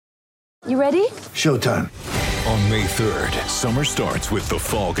You ready? Showtime. On May 3rd, summer starts with The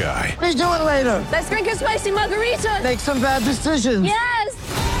Fall Guy. Let's do it later. Let's drink a spicy margarita. Make some bad decisions. Yes!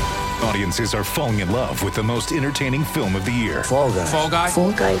 Audiences are falling in love with the most entertaining film of the year. Fall Guy. Fall Guy?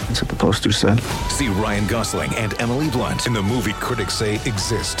 Fall guy. That's what the poster said. See Ryan Gosling and Emily Blunt in the movie critics say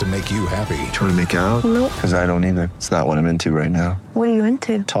exists to make you happy. Trying to make it out? Nope. Because I don't either. It's not what I'm into right now. What are you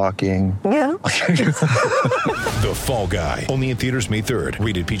into? Talking. Yeah. The Fall Guy. Only in theaters May 3rd.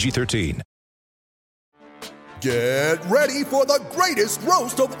 Rated PG-13. Get ready for the greatest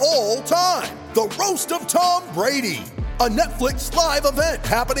roast of all time. The Roast of Tom Brady. A Netflix live event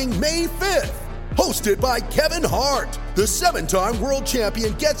happening May 5th. Hosted by Kevin Hart. The 7-time world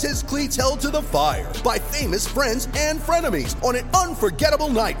champion gets his cleats held to the fire by famous friends and frenemies on an unforgettable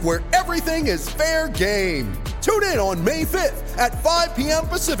night where everything is fair game. Tune in on May 5th at 5 p.m.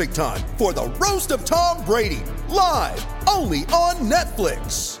 Pacific time for the Roast of Tom Brady. Live only on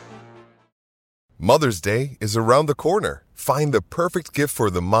Netflix. Mother's Day is around the corner. Find the perfect gift for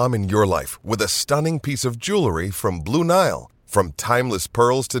the mom in your life with a stunning piece of jewelry from Blue Nile. From timeless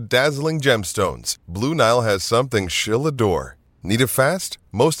pearls to dazzling gemstones, Blue Nile has something she'll adore. Need it fast?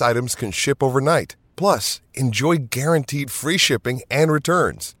 Most items can ship overnight. Plus, enjoy guaranteed free shipping and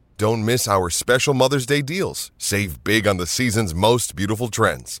returns. Don't miss our special Mother's Day deals. Save big on the season's most beautiful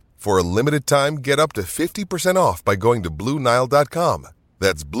trends. For a limited time, get up to 50% off by going to BlueNile.com.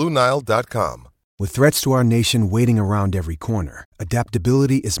 That's BlueNile.com. With threats to our nation waiting around every corner,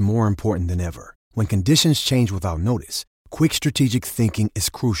 adaptability is more important than ever. When conditions change without notice, quick strategic thinking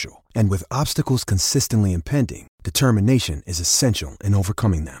is crucial. And with obstacles consistently impending, determination is essential in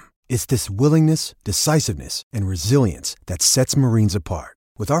overcoming them. It's this willingness, decisiveness, and resilience that sets Marines apart.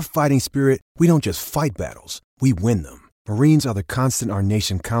 With our fighting spirit, we don't just fight battles, we win them. Marines are the constant our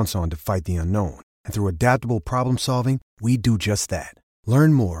nation counts on to fight the unknown. And through adaptable problem solving, we do just that.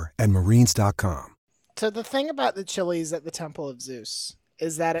 Learn more at Marines.com. So the thing about the chilies at the Temple of Zeus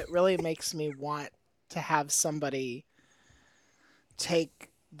is that it really makes me want to have somebody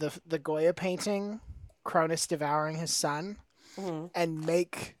take the Goya painting, Cronus devouring his son, and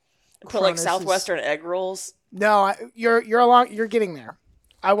make put like Southwestern egg rolls. No, you're getting there.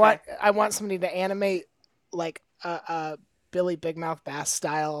 I want somebody to animate like a Billy Big Mouth Bass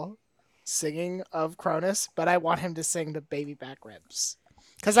style singing of Cronus, but I want him to sing the baby back ribs.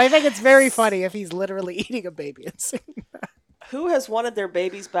 Because I think it's very funny if he's literally eating a baby and singing that. Who has wanted their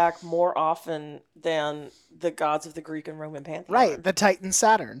babies back more often than the gods of the Greek and Roman pantheon? Right, the Titan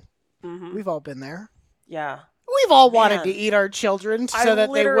Saturn. Mm-hmm. We've all been there. Yeah. We've all wanted to eat our children so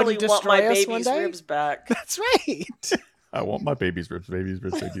that they wouldn't destroy us one day. I literally want my baby's ribs back. That's right. I want my baby's ribs, baby's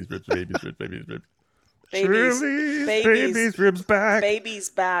ribs, baby's ribs, baby's ribs, baby's ribs. Baby's ribs back. Baby's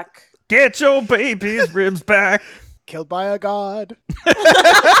back. Get your baby's ribs back. Killed by a god.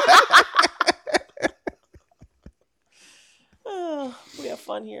 Oh, we have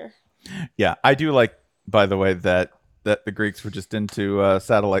fun here. Yeah, I do like, by the way, that the Greeks were just into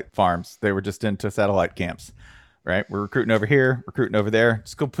satellite farms. They were just into satellite camps, right? We're recruiting over here, recruiting over there.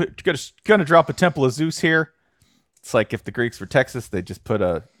 Just gonna drop a Temple of Zeus here. It's like if the Greeks were Texas, they just put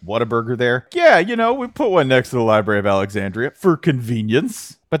a Whataburger there. Yeah, we put one next to the Library of Alexandria for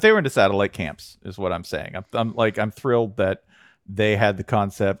convenience. But they were into satellite camps, is what I'm saying. I'm thrilled that they had the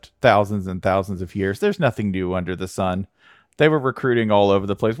concept thousands and thousands of years. There's nothing new under the sun. They were recruiting all over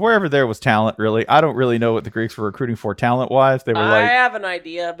the place, wherever there was talent. Really, I don't really know what the Greeks were recruiting for talent-wise. They were I have an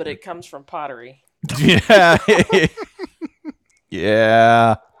idea, but it comes from pottery. Yeah,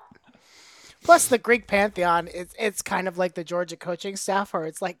 yeah. Plus, the Greek pantheon, it's kind of like the Georgia coaching staff, where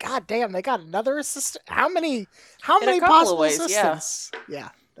it's like, God damn, they got another assistant. How many possible assistants? Yeah,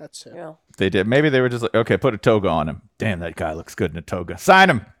 that's it. Yeah. They did. Maybe they were just like, okay, put a toga on him. Damn, that guy looks good in a toga. Sign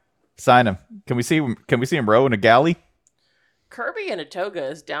him. Can we see him? Can we see him row in a galley? Kirby in a toga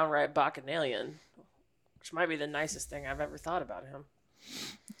is downright bacchanalian, which might be the nicest thing I've ever thought about him.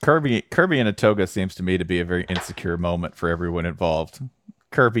 Kirby in a toga seems to me to be a very insecure moment for everyone involved.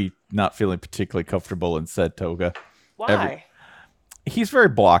 Kirby not feeling particularly comfortable in said toga. Why? He's very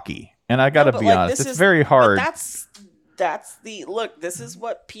blocky, and I gotta be honest, it's very hard. That's the look. This is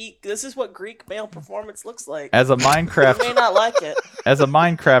what Greek male performance looks like. As a Minecraft, you may not like it. As a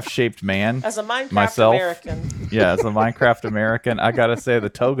Minecraft-shaped man, as a Minecraft myself, American, yeah, as a Minecraft American, I gotta say the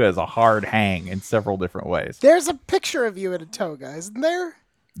toga is a hard hang in several different ways. There's a picture of you in a toga, isn't there?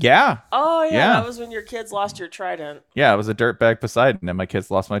 Yeah. Oh yeah, that was when your kids lost your trident. Yeah, I was a dirtbag Poseidon, and my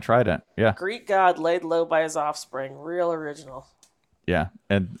kids lost my trident. Yeah. Greek god laid low by his offspring. Real original. Yeah,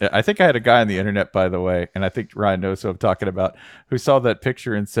 and I think I had a guy on the internet, by the way, and I think Ryan knows who I'm talking about, who saw that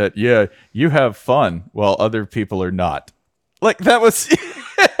picture and said, yeah, you have fun while other people are not. Like, that was...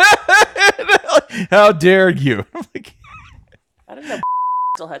 How dare you? I'm like, I didn't know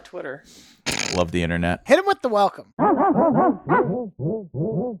still had Twitter. love the internet. Hit him with the welcome.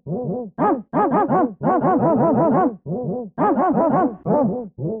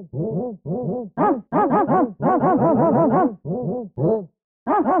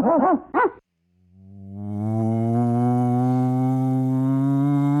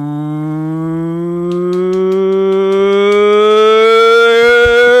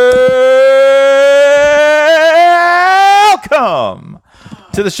 Welcome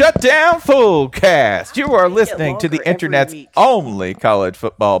to the Shutdown Fullcast. You are listening to the longer every internet's week. only college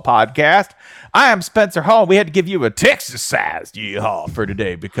football podcast. I am Spencer Hall. We had to give you a Texas-sized yeehaw for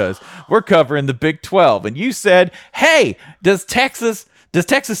today because we're covering the Big 12. And you said, hey, does Texas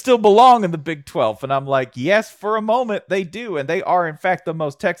still belong in the Big 12? And I'm like, yes, for a moment they do. And they are, in fact, the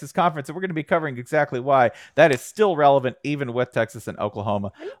most Texas conference. And we're going to be covering exactly why that is still relevant, even with Texas and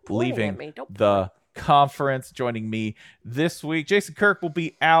Oklahoma leaving the conference. Joining me this week, Jason Kirk will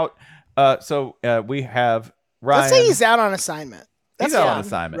be out. So we have Ryan. Let's say he's out on assignment. He's out on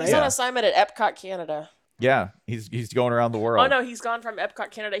assignment. He's on assignment at Epcot, Canada. Yeah, he's going around the world. Oh, no, he's gone from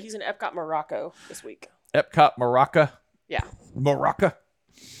Epcot, Canada. He's in Epcot, Morocco this week. Epcot, Morocco. Yeah. Morocco.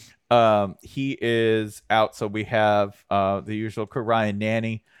 He is out, so we have the usual crew, Ryan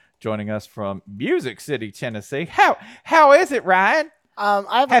Nanny, joining us from Music City, Tennessee. How is it, Ryan?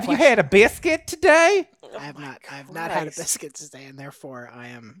 Have you had a biscuit today? I have not. I have not had a biscuit today, and therefore I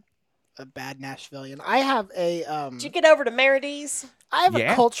am a bad Nashvilleian. I have a. Did you get over to Merides? I have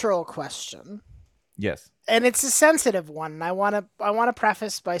a cultural question. Yes. And it's a sensitive one. And I want to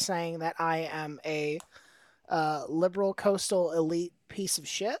preface by saying that I am a liberal coastal elite piece of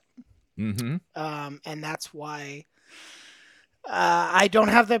shit. Mm-hmm. And that's why I don't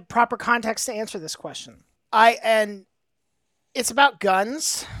have the proper context to answer this question. And it's about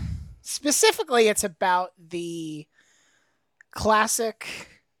guns. Specifically, it's about the classic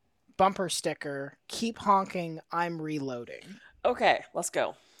bumper sticker, "Keep honking, I'm reloading." Okay, let's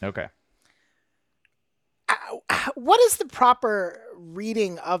go. Okay. What is the proper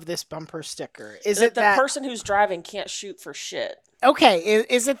reading of this bumper sticker? Is it the that person who's driving can't shoot for shit? Okay,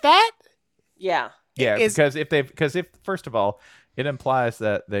 is it that? Yeah. Yeah, because if first of all, it implies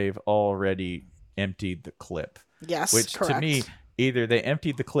that they've already emptied the clip. Yes, which correct. to me, either they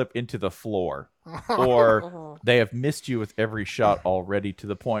emptied the clip into the floor or they have missed you with every shot already to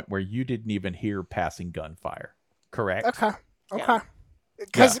the point where you didn't even hear passing gunfire. Correct? Okay.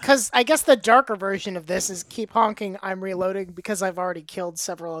 Because I guess the darker version of this is "Keep honking, I'm reloading" because I've already killed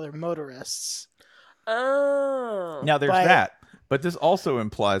several other motorists. Oh. Now there's that. But this also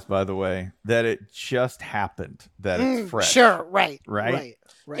implies, by the way, that it just happened, that it's fresh. Sure, right.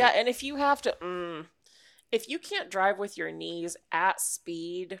 Yeah, and if you have to, if you can't drive with your knees at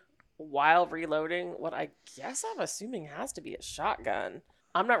speed while reloading, what I guess I'm assuming has to be a shotgun.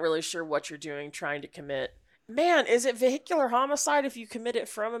 I'm not really sure what you're doing trying to commit. Man, is it vehicular homicide if you commit it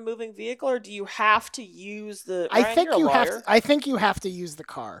from a moving vehicle, or do you have to use the? I think you have to use the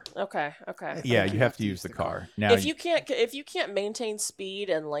car. Okay. Yeah, you have to use the car. Now, if you can't maintain speed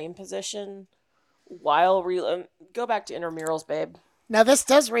and lane position while go back to intramurals, babe. Now this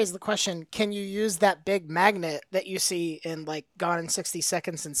does raise the question: can you use that big magnet that you see in like Gone in 60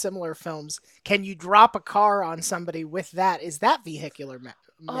 Seconds and similar films? Can you drop a car on somebody with that? Is that vehicular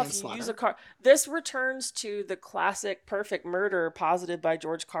manslaughter? If you use a car. This returns to the classic Perfect Murder posited by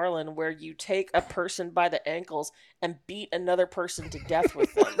George Carlin, where you take a person by the ankles and beat another person to death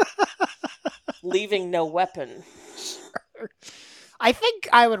with them, leaving no weapon. Sure. I think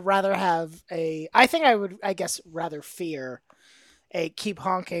I would rather have I guess rather fear a "Keep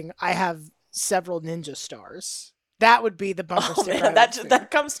honking, I have several ninja stars." That would be the bumper sticker. Man,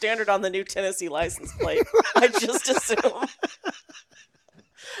 that comes standard on the new Tennessee license plate. I just assume.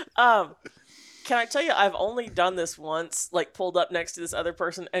 Can I tell you, I've only done this once, like pulled up next to this other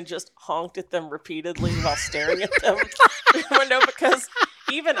person and just honked at them repeatedly while staring at them in the window, because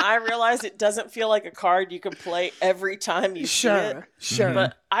even I realize it doesn't feel like a card you can play every time you see it. Sure.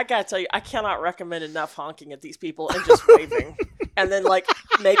 But I gotta tell you, I cannot recommend enough honking at these people and just waving. And then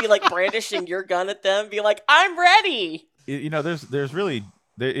maybe brandishing your gun at them, be like, "I'm ready." There's really...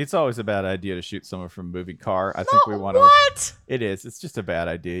 It's always a bad idea to shoot someone from a moving car. I think we want to... What? It is. It's just a bad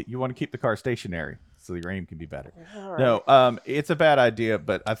idea. You want to keep the car stationary so your aim can be better. Right. No, it's a bad idea,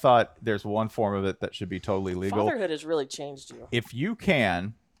 but I thought there's one form of it that should be totally legal. Fatherhood has really changed you. If you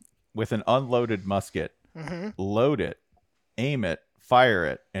can, with an unloaded musket, load it, aim it, fire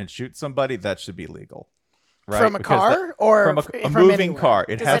it, and shoot somebody, that should be legal. Right? From a car or from a moving anywhere? car?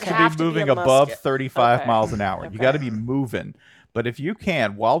 It has to be moving above 35 Okay. miles an hour. You got to be moving. But if you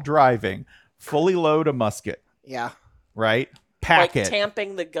can, while driving, fully load a musket, Yeah. right? Pack like it,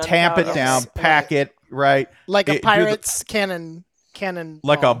 tamping the gun. tamp it down, pack it, right? Like a do the- pirate's cannon.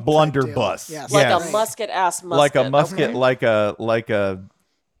 like a blunderbuss. Yes. Like Yes. a musket ass musket. Like a musket, Okay. like a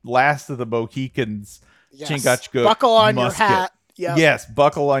Last of the Mohicans, Yes. Chingachgook Buckle on your musket. hat. Yep. Yes,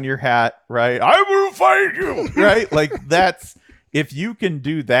 buckle on your hat, right? I will fight you, right? Like that's if you can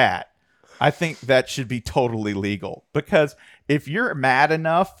do that, I think that should be totally legal. Because if you're mad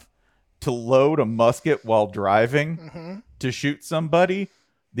enough to load a musket while driving to shoot somebody,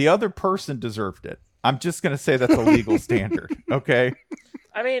 the other person deserved it. I'm just gonna say that's a legal standard, okay?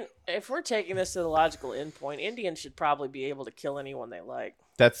 I mean, if we're taking this to the logical endpoint, Indians should probably be able to kill anyone they like.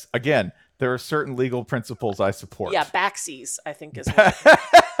 That's again, there are certain legal principles I support. Yeah, backseas, I think is.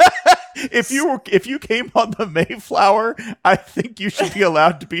 If you came on the Mayflower, I think you should be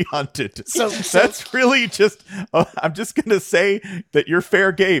allowed to be hunted. So- That's really just. I'm just gonna say that you're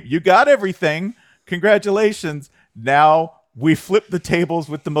fair game. You got everything. Congratulations. Now we flip the tables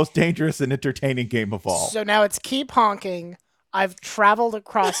with the most dangerous and entertaining game of all. So now it's keep honking. I've traveled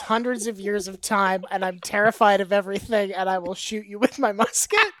across hundreds of years of time, and I'm terrified of everything, and I will shoot you with my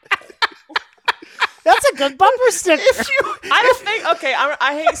musket. That's a good bumper sticker. I don't think. Okay,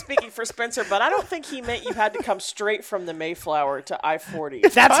 I hate speaking for Spencer, but I don't think he meant you had to come straight from the Mayflower to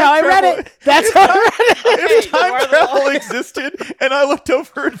I-40. That's how I read it. That's how I read it. If time travel existed and I looked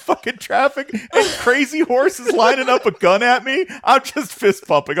over in fucking traffic and Crazy Horse is lining up a gun at me, I'm just fist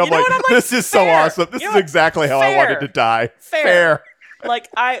pumping. I'm You know like, what? I'm like, this is so fair. awesome. This You know is what? exactly how I Fair. wanted to die. Fair. Like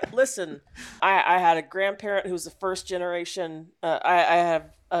I had a grandparent who was the first generation. I have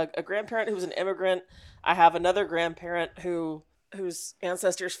a grandparent who was an immigrant. I have another grandparent whose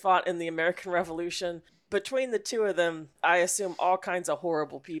ancestors fought in the American Revolution. Between the two of them, I assume all kinds of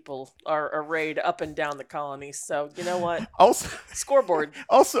horrible people are arrayed up and down the colony. So you know what? Also, Scoreboard.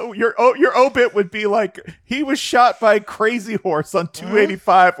 Also, your obit would be like, he was shot by Crazy Horse on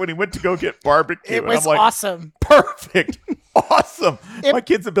 285 when he went to go get barbecue. It And was I'm like, awesome. Perfect. Awesome. My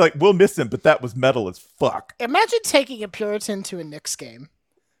kids would be like, we'll miss him, but that was metal as fuck. Imagine taking a Puritan to a Knicks game.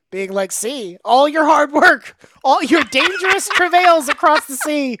 Being like, see, all your hard work, all your dangerous travails across the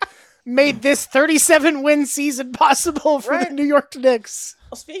sea made this 37-win season possible for the New York Knicks.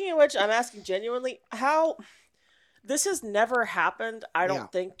 Well, speaking of which, I'm asking genuinely, how this has never happened, I don't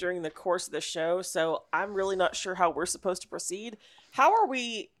think, during the course of the show, so I'm really not sure how we're supposed to proceed. How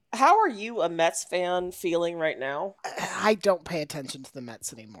are you, a Mets fan, feeling right now? I don't pay attention to the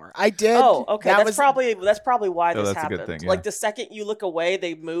Mets anymore. I did. Oh, okay. That's probably why Oh, this that's a good happened. thing, yeah. Like the second you look away,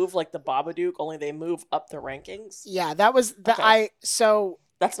 they move like the Babadook, only they move up the rankings. Yeah, that was the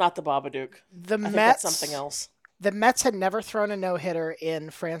That's not the Babadook. The I think Mets. that's something else. The Mets had never thrown a no-hitter in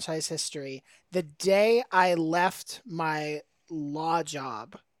franchise history. The day I left my law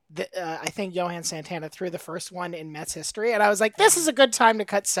job, I think Johan Santana threw the first one in Mets history, and I was like, "This is a good time to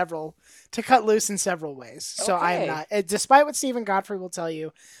cut loose in several ways." So I am not, despite what Stephen Godfrey will tell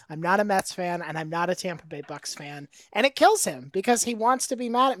you, I'm not a Mets fan, and I'm not a Tampa Bay Bucks fan, and it kills him because he wants to be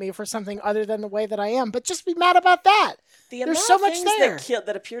mad at me for something other than the way that I am. But just be mad about that. There's so much there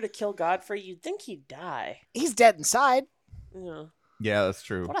that appear to kill Godfrey. You'd think he'd die. He's dead inside. Yeah. Yeah, that's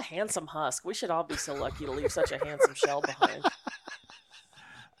true. What a handsome husk. We should all be so lucky to leave such a handsome shell behind.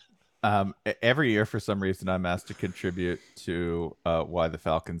 Every year, for some reason, I'm asked to contribute to Why the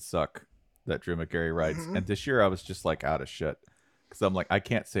Falcons Suck that Drew McGarry writes. And this year I was just like out of shit. Because I'm like, I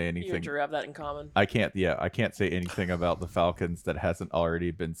can't say anything. You and Drew have that in common. I can't say anything about the Falcons that hasn't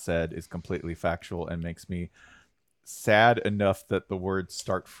already been said is completely factual and makes me sad enough that the words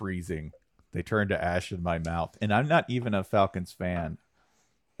start freezing. They turn to ash in my mouth. And I'm not even a Falcons fan.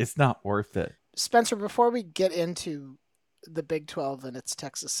 It's not worth it. Spencer, before we get into the Big 12 and its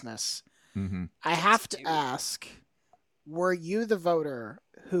Texasness, I have to ask, were you the voter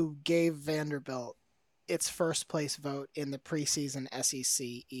who gave Vanderbilt its first place vote in the preseason SEC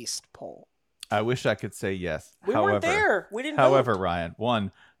East poll? I wish I could say yes. We weren't there. We didn't However, vote. Ryan,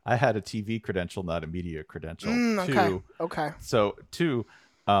 one, I had a TV credential, not a media credential. Okay. Two,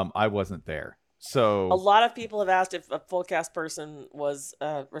 I wasn't there. So a lot of people have asked if a full cast person was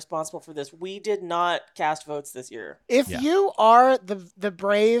responsible for this. We did not cast votes this year. If you are the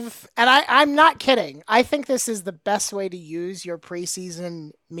brave, and I'm not kidding, I think this is the best way to use your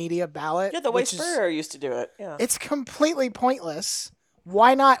preseason media ballot. Yeah, the way Spurrier used to do it. Yeah, it's completely pointless.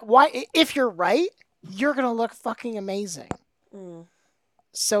 Why not? Why, if you're right, you're gonna look fucking amazing.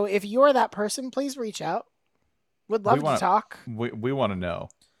 So if you're that person, please reach out. Would love to talk. We want to know.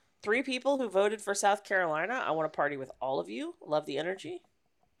 3 people who voted for South Carolina. I want to party with all of you. Love the energy.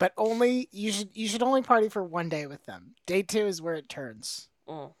 But only you should only party for one day with them. Day 2 is where it turns.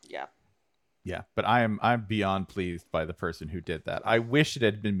 Yeah. Yeah, but I'm beyond pleased by the person who did that. I wish it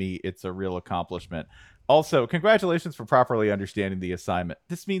had been me. It's a real accomplishment. Also, congratulations for properly understanding the assignment.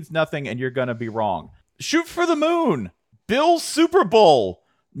 This means nothing and you're going to be wrong. Shoot for the moon. Bills Super Bowl.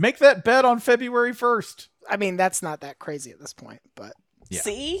 Make that bet on February 1st. I mean, that's not that crazy at this point, but Yeah.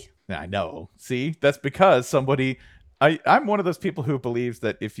 See? I know. See? That's because somebody... I'm one of those people who believes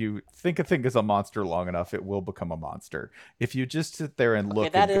that if you think a thing is a monster long enough, it will become a monster. If you just sit there and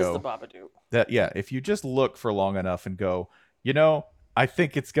look that and is go... the Babadook. If you just look for long enough and go, I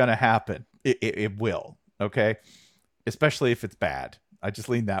think it's going to happen. It will. Okay? Especially if it's bad. I just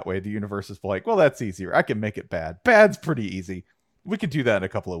lean that way. The universe is like, well, that's easier. I can make it bad. Bad's pretty easy. We could do that in a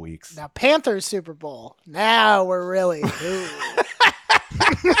couple of weeks. now Panthers Super Bowl. Now we're really ooh.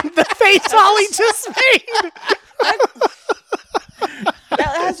 The face Ollie just made.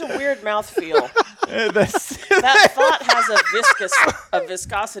 That has a weird mouthfeel. That's That thought has a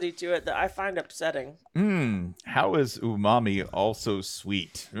viscosity to it that I find upsetting. How is umami also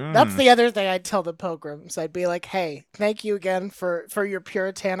sweet? That's the other thing I'd tell the pilgrims. I'd be like, hey, thank you again for your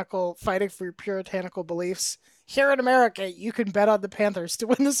fighting for your puritanical beliefs. Here in America, you can bet on the Panthers to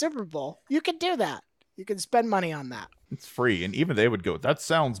win the Super Bowl. You can do that. You can spend money on that. It's free, and even they would go, that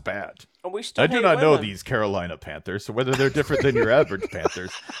sounds bad. And we still I do hate not know women. these Carolina Panthers, so whether they're different than your average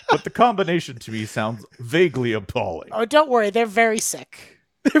Panthers, but the combination to me sounds vaguely appalling. Oh, don't worry. They're very sick.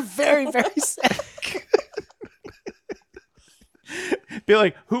 They're very, very sick. Be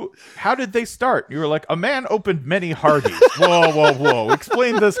like, how did they start? You were like, a man opened many Hardee's. Whoa.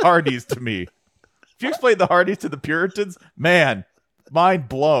 Explain this Hardee's to me. If you explain the Hardee's to the Puritans, man, mind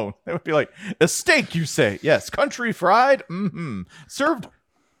blown. They would be like, a steak, you say? Yes. Country fried? Mm-hmm. Served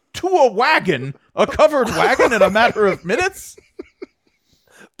to a covered wagon in a matter of minutes?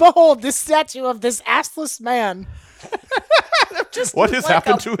 Behold, this statue of this assless man. What has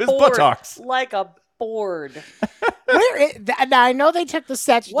happened to his buttocks? Like a board. Now, I know they took the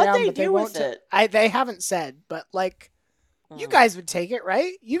statue What'd down, they but they do won't. with it? They haven't said, but you guys would take it,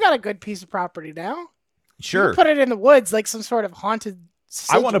 right? You got a good piece of property now. Sure. You put it in the woods like some sort of haunted.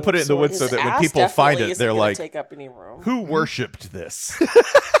 I want to put it in the woods so His that when ass people find definitely it, isn't they're gonna like, take up any room. who worshipped this?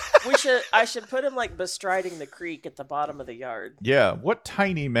 I should put him like bestriding the creek at the bottom of the yard. Yeah, what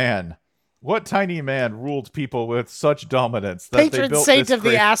tiny man ruled people with such dominance that they Patron built saint this of the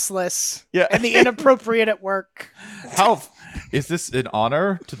great... assless. Yeah. And the inappropriate at work. How is this an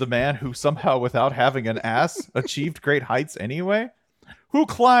honor to the man who somehow, without having an ass, achieved great heights anyway? Who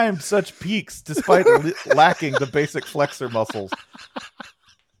climbed such peaks despite lacking the basic flexor muscles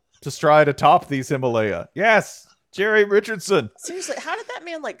to stride atop these Himalaya? Yes, Jerry Richardson. Seriously, how did that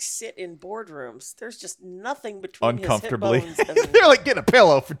man sit in boardrooms? There's just nothing between Uncomfortably. his hip bones and They're like, get a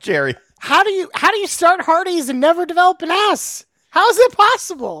pillow for Jerry. How do you start Hardee's and never develop an ass? How is it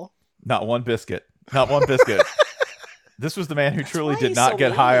possible? Not one biscuit. This was the man who truly why did he's not so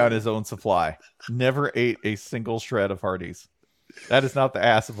get high mean. on his own supply. Never ate a single shred of Hardee's. That is not the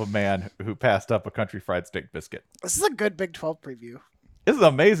ass of a man who passed up a country fried steak biscuit. This is a good Big 12 preview. This is an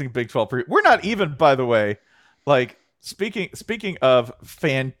amazing Big 12 preview. We're not even, by the way, speaking of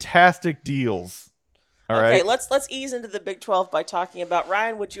fantastic deals. All right. Okay, let's ease into the Big 12 by talking about,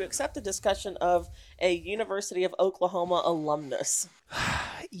 Ryan, would you accept a discussion of a University of Oklahoma alumnus?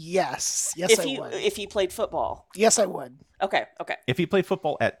 Yes, I would. If he played football. Yes, I would. Okay. If he played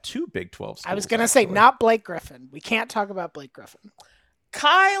football at two Big 12 schools. I was going to say not Blake Griffin. We can't talk about Blake Griffin.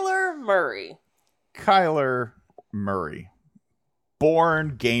 Kyler Murray. Kyler Murray.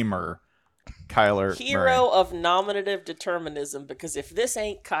 Born gamer. Kyler Hero Murray. of nominative determinism, because if this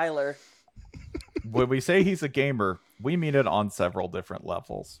ain't Kyler... When we say he's a gamer, we mean it on several different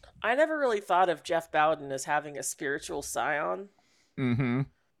levels. I never really thought of Jeff Bowden as having a spiritual scion. Mm-hmm.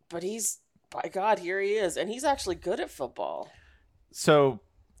 But by God, here he is. And he's actually good at football. So,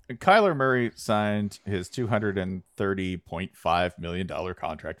 Kyler Murray signed his $230.5 million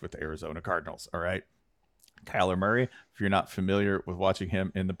contract with the Arizona Cardinals, all right? Kyler Murray, if you're not familiar with watching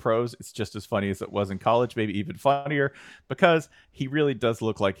him in the pros, it's just as funny as it was in college, maybe even funnier, because he really does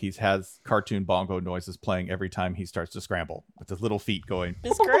look like he has cartoon bongo noises playing every time he starts to scramble with his little feet going.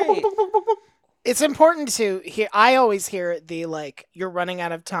 It's great. It's important to hear. I always hear the you're running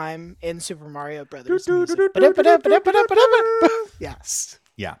out of time in Super Mario Brothers music. Yes.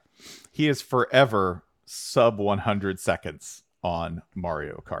 Yeah. He is forever sub 100 seconds on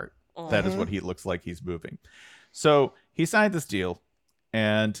Mario Kart. That is what he looks like he's moving. So he signed this deal,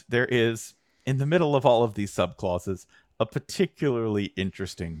 and there is, in the middle of all of these subclauses, a particularly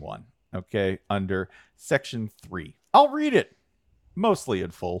interesting one, okay, under Section 3. I'll read it, mostly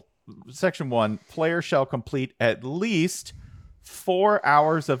in full. Section 1, player shall complete at least 4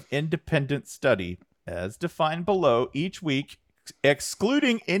 hours of independent study, as defined below, each week,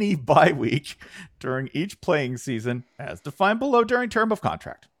 excluding any bye week during each playing season, as defined below during term of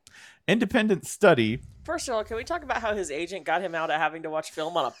contract. Independent study. First of all, can we talk about how his agent got him out of having to watch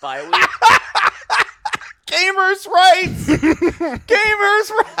film on a bye week? Gamers' rights!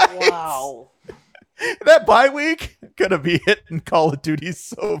 Gamers' rights! Wow. That bye week gonna be hitting Call of Duty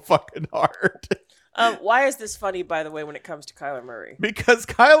so fucking hard. Why is this funny, by the way, when it comes to Kyler Murray? Because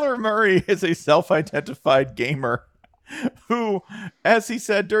Kyler Murray is a self-identified gamer who, as he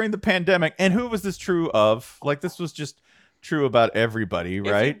said during the pandemic, and who was this true of? Like, this was just true about everybody,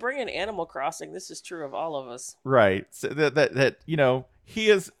 right? If you bring in Animal Crossing, this is true of all of us. Right. So that you know, he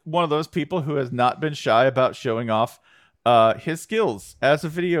is one of those people who has not been shy about showing off his skills as a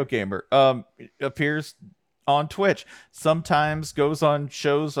video gamer. Appears on Twitch, sometimes goes on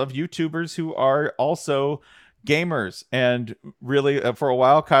shows of YouTubers who are also gamers, and really for a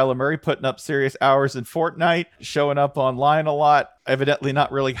while Kyler Murray putting up serious hours in Fortnite, showing up online a lot, evidently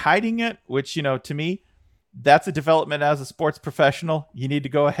not really hiding it, which, you know, to me, that's a development as a sports professional. You need to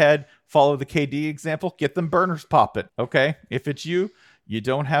go ahead, follow the KD example, get them burners popping, okay? If it's you, you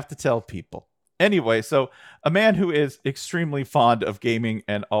don't have to tell people. Anyway, so a man who is extremely fond of gaming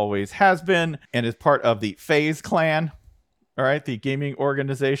and always has been, and is part of the FaZe clan, all right, the gaming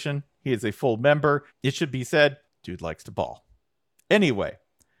organization. He is a full member. It should be said, dude likes to ball. Anyway,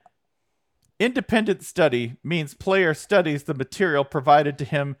 independent study means player studies the material provided to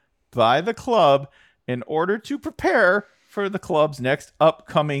him by the club in order to prepare for the club's next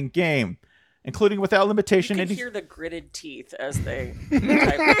upcoming game, including without limitation. You can hear the gritted teeth as they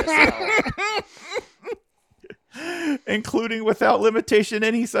type this out. Including without limitation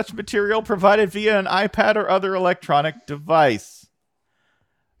any such material provided via an iPad or other electronic device.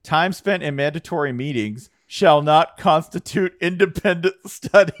 Time spent in mandatory meetings shall not constitute independent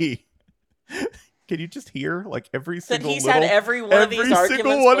study. Can you just hear like every single that he's had every one of these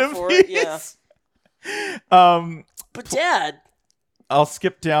arguments before? Yeah. But Dad, I'll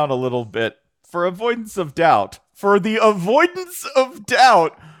skip down a little bit. For avoidance of doubt, for the avoidance of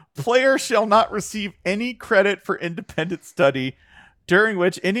doubt, player shall not receive any credit for independent study during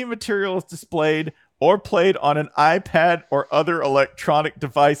which any material is displayed or played on an iPad or other electronic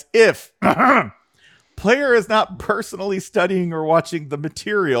device if player is not personally studying or watching the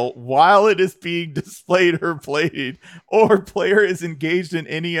material while it is being displayed or played, or player is engaged in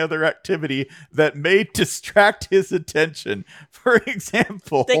any other activity that may distract his attention. For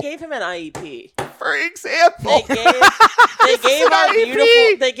example, they gave him an IEP. For example, they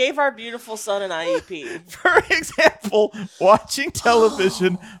gave our beautiful son an IEP. For example, watching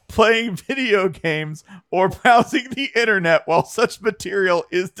television, playing video games, or browsing the internet while such material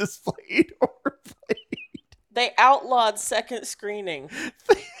is displayed or played. They outlawed second screening.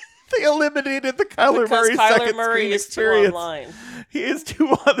 They eliminated the Kyler Murray second screen experience. Too online. He is too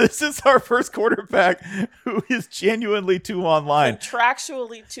on. This is our first quarterback who is genuinely too online.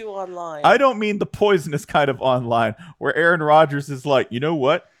 Contractually too online. I don't mean the poisonous kind of online where Aaron Rodgers is like, you know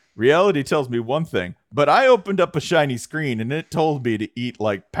what? Reality tells me one thing, but I opened up a shiny screen and it told me to eat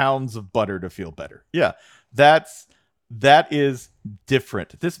like pounds of butter to feel better. Yeah, that is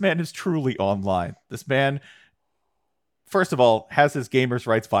different. This man is truly online. This man, first of all, has his gamers'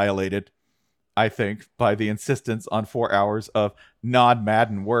 rights violated, I think, by the insistence on 4 hours of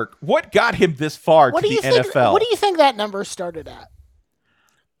non-Madden work. What got him this far to the NFL? What do you think that number started at?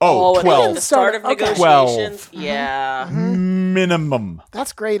 Oh, 12. At the start of negotiations. 12. Yeah. Minimum.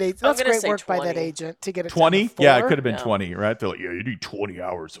 That's great. That's great work 20. by that agent to get it 20? down to 4. Yeah, it could have been 20, right? They're like, yeah, you need 20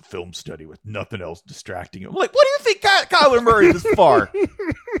 hours of film study with nothing else distracting you. I'm like, what do you think got Kyler Murray this far?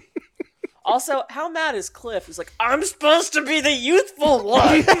 Also, how mad is Cliff? He's like, I'm supposed to be the youthful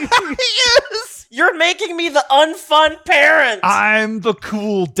one. Yes! You're making me the unfun parent. I'm the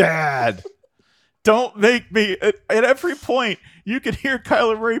cool dad. Don't make me. At every point, you could hear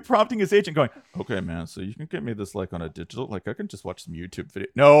Kyler Murray prompting his agent going, okay, man, so you can get me this like on a digital, like I can just watch some YouTube video.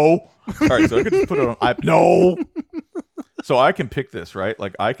 No. All right, so I can just put it on iPad. No. So I can pick this, right?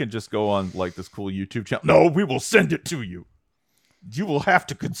 Like I can just go on like this cool YouTube channel. No, we will send it to you. You will have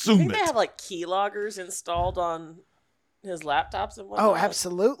to consume I think it. they have like keyloggers installed on his laptops and whatnot. Oh,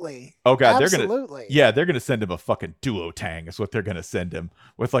 absolutely. Oh god, absolutely. they're gonna send him a fucking duotang is what they're gonna send him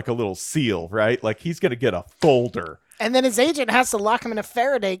with like a little seal, right? Like he's gonna get a folder. And then his agent has to lock him in a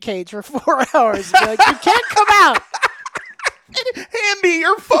Faraday cage for 4 hours. Be like, you can't come out. Hand me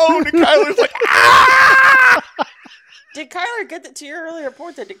your phone. And Kyler's like, ah! Did Kyler get that to your earlier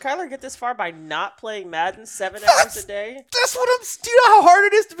report? Did Kyler get this far by not playing Madden 7 hours a day? That's what do you know how hard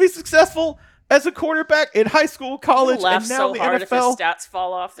it is to be successful as a quarterback in high school, college, He'll laugh and now so in the hard NFL. if his stats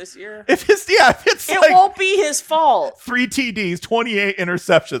fall off this year. If it's It like won't be his fault. 3 TDs, 28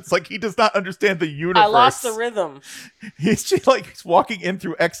 interceptions. Like, he does not understand the universe. I lost the rhythm. He's just like he's walking in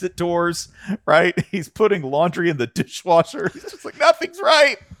through exit doors, right? He's putting laundry in the dishwasher. He's just like, nothing's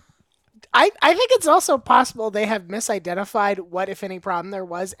right. I think it's also possible they have misidentified what, if any, problem there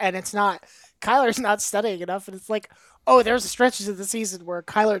was, and it's not. Kyler's not studying enough, and it's like, oh, there's stretches of the season where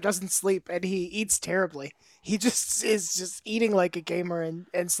Kyler doesn't sleep and he eats terribly. He just is just eating like a gamer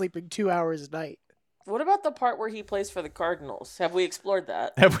and sleeping 2 hours a night. What about the part where he plays for the Cardinals? Have we explored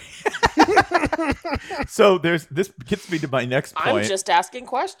that? So this gets me to my next point. I'm just asking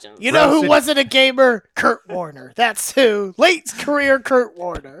questions. You know who wasn't a gamer? Kurt Warner. That's who. Late career Kurt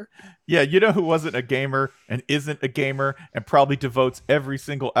Warner. Yeah, you know who wasn't a gamer and isn't a gamer and probably devotes every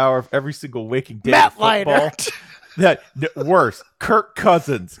single hour of every single waking day Matt to football? Worse, Kirk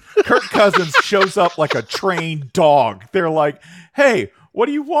Cousins. Kirk Cousins shows up like a trained dog. They're like, hey, what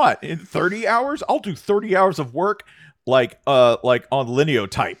do you want? In 30 hours? I'll do 30 hours of work like on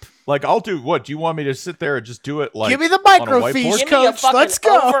lineotype. Like, I'll do what? Do you want me to sit there and just do it like give me the on a microfiche, whiteboard? Give me a coach. fucking Let's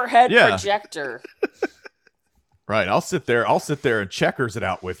go. overhead Yeah. projector. Right, I'll sit there and checkers it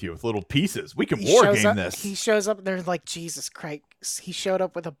out with you with little pieces. We can He war shows game up- this. He shows up and they're like, Jesus Christ. He showed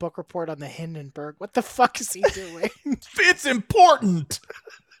up with a book report on the Hindenburg. What the fuck is he doing? It's important.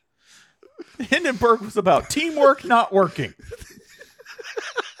 Hindenburg was about teamwork not working.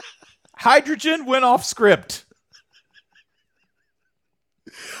 Hydrogen went off script.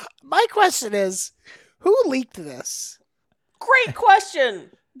 My question is, who leaked this? Great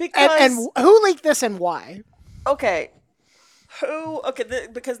question. Because And who leaked this and why? okay,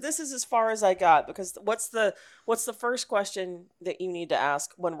 because this is as far as I got. Because what's the first question that you need to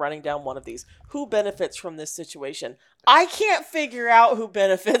ask when running down one of these? Who benefits from this situation? I can't figure out who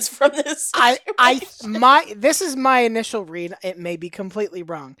benefits from this situation. This is my initial read. It may be completely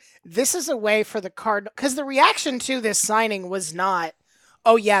wrong. This is a way for the Cardinals, because the reaction to this signing was not,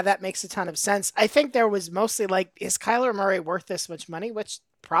 oh yeah, that makes a ton of sense. I think there was mostly like, is Kyler Murray worth this much money? Which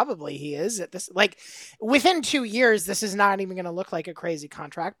probably he is at this, like, within 2 years, this is not even going to look like a crazy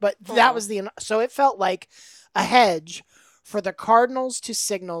contract, but that was so it felt like a hedge for the Cardinals to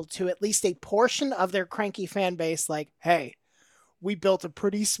signal to at least a portion of their cranky fan base, like, hey, we built a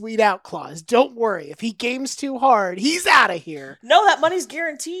pretty sweet out clause. Don't worry. If he games too hard, he's out of here. No, that money's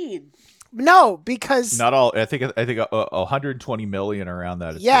guaranteed. No, because Not all. I think 120 million around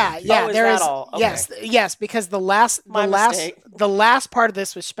that. Is yeah, guaranteed. yeah, Oh, is there that is. all? Okay. Yes, because the last mistake. part of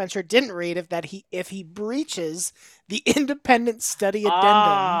this, which Spencer didn't read, if he breaches the independent study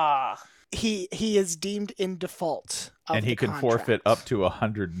addendum, he is deemed in default, and he can forfeit up to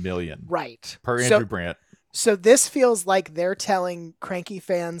 100 million. Right. Per So- Andrew Brandt. So this feels like they're telling cranky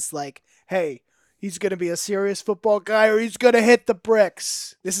fans, like, hey, he's going to be a serious football guy or he's going to hit the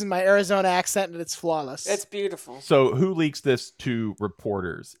bricks. This is my Arizona accent and it's flawless. It's beautiful. So who leaks this to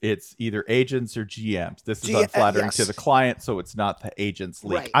reporters? It's either agents or GMs. This is unflattering yes. to the client, so it's not the agent's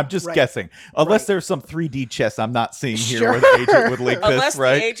leak. Right, I'm just right, guessing. Unless right. there's some 3D chess I'm not seeing here Sure. where the agent would leak Unless this, the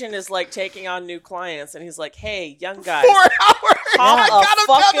right? agent is like taking on new clients and he's like, hey, young guys, 4 hours! hop a got him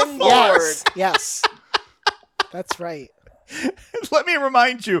fucking down board. yes, yes. That's right. Let me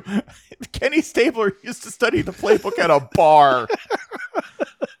remind you, Kenny Stabler used to study the playbook at a bar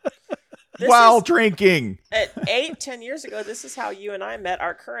while drinking. At 8-10 years ago, this is how you and I met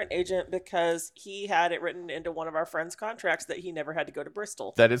our current agent because he had it written into one of our friends' contracts that he never had to go to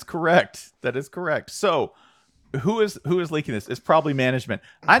Bristol. That is correct. That is correct. So who is leaking this? It's probably management.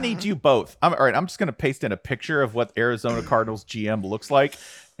 I need you both. All right, I'm just going to paste in a picture of what Arizona Cardinals GM looks like,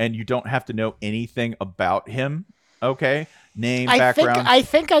 and you don't have to know anything about him. Okay? Name, background. I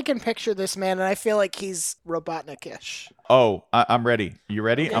think I can picture this man, and I feel like he's Robotnik-ish. Oh, I'm ready. You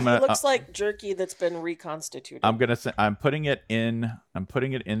ready? Yeah, he looks like jerky that's been reconstituted. I'm putting it in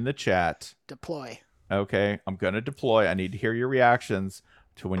the chat. Deploy. Okay, I'm going to deploy. I need to hear your reactions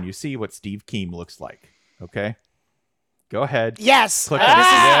to when you see what Steve Keem looks like. Okay? Go ahead. Yes. Click This it. is,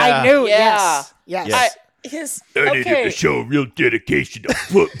 I knew. Yeah. Yes. Yes. Okay. show real dedication to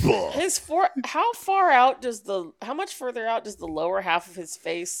football. How much further out does the lower half of his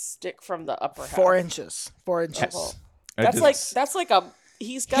face stick from the upper half? 4 inches. 4 inches. Oh. That's like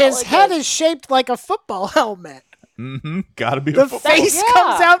he's got His like head is shaped like a football helmet. Gotta be The a football. face yeah.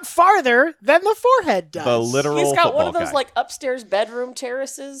 comes out farther than the forehead does. The literal He's got one of football those guy. like upstairs bedroom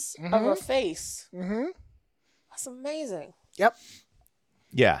terraces of a face. Mm-hmm. That's amazing. Yep.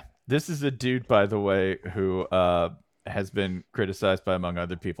 Yeah. This is a dude, by the way, who has been criticized by, among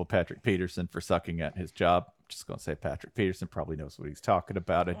other people, Patrick Peterson for sucking at his job. Just going to say Patrick Peterson probably knows what he's talking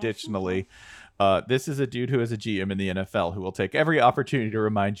about. Additionally, this is a dude who is a GM in the NFL who will take every opportunity to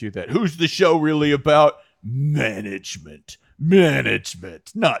remind you that who's the show really about? Management,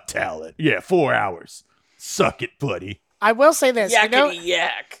 not talent. Yeah, 4 hours. Suck it, buddy. I will say this.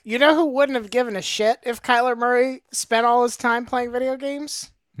 Yakety-yak. You know who wouldn't have given a shit if Kyler Murray spent all his time playing video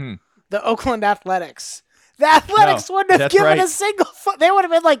games? The Oakland Athletics. The Athletics wouldn't have given a single fuck. They would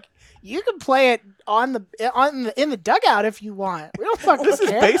have been like, you can play it in the dugout if you want. We don't fucking This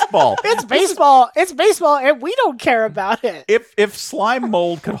care. is baseball. It's baseball. It's baseball, and we don't care about it. If Slime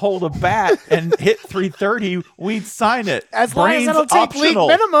Mold could hold a bat and hit 330, we'd sign it. As long as Brains it'll take league optional.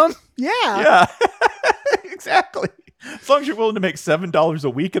 minimum. Yeah. Yeah, exactly. As long as you're willing to make $7 a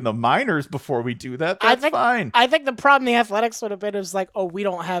week in the minors before we do that, that's fine. I think the problem the Athletics would have been is like, oh, we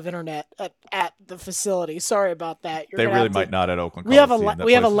don't have internet at the facility. Sorry about that. They really might not at Oakland. We have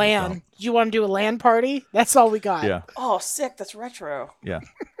Coliseum. a LAN. Do you want to do a LAN party? That's all we got. Yeah. Oh, sick. That's retro. Yeah.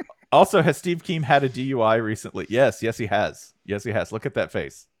 Also, has Steve Keem had a DUI recently? Yes, he has. Yes, he has. Look at that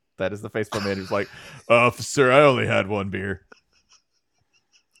face. That is the face of a man who's like, officer, I only had one beer.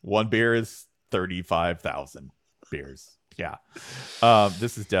 One beer is 35,000 beers. Yeah.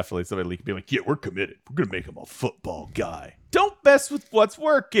 This is definitely somebody who can be like, yeah, we're committed. We're going to make him a football guy. Don't mess with what's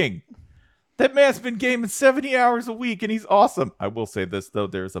working. That man's been gaming 70 hours a week, and he's awesome. I will say this, though.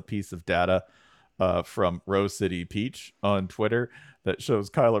 There's a piece of data from Rose City Peach on Twitter that shows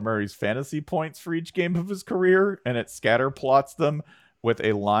Kyler Murray's fantasy points for each game of his career, and it scatter plots them with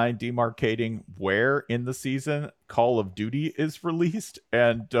a line demarcating where in the season Call of Duty is released,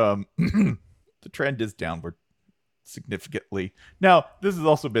 and the trend is downward significantly. Now, this has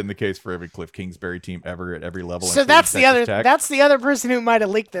also been the case for every Cliff Kingsbury team ever at every level. So that's the other person who might have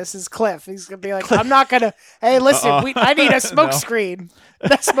leaked this is Cliff. He's gonna be like, I'm not gonna. Hey, listen, I need a smoke screen.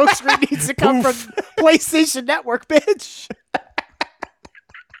 That smoke screen needs to come from PlayStation Network, bitch.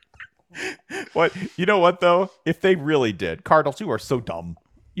 What? You know what though? If they really did, Cardinals, you are so dumb.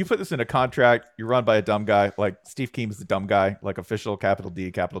 You put this in a contract, you're run by a dumb guy, like Steve Keem is the dumb guy, like official capital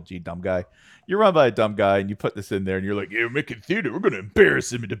D, capital G, dumb guy. You're run by a dumb guy, and you put this in there, and you're like, yeah, we're making theater. We're going to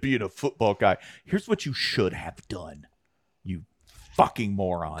embarrass him into being a football guy. Here's what you should have done, you fucking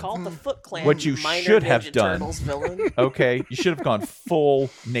moron. Called the Foot Clan. What you minor should Ninja have done, Turtles villain. okay, you should have gone full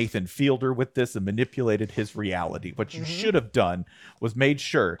Nathan Fielder with this and manipulated his reality. What you should have done was made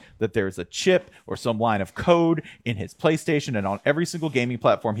sure that there's a chip or some line of code in his PlayStation and on every single gaming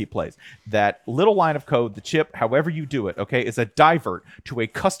platform he plays. That little line of code, the chip, however you do it, okay, is a divert to a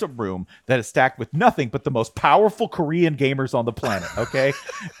custom room that is stacked with nothing but the most powerful Korean gamers on the planet, okay?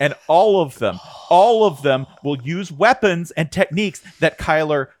 And all of them will use weapons and techniques that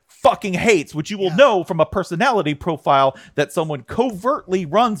Kyler fucking hates, which you will know from a personality profile that someone covertly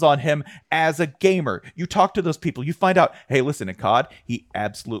runs on him as a gamer. You talk to those people, you find out, hey, listen, in COD, he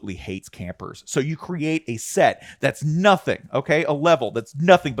absolutely hates campers. So you create a set that's nothing, okay? A level that's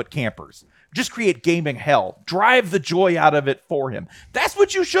nothing but campers. Just create gaming hell. Drive the joy out of it for him. That's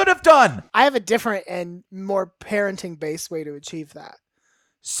what you should have done. I have a different and more parenting-based way to achieve that.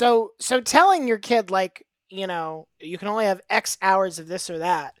 So telling your kid, like, you know, you can only have X hours of this or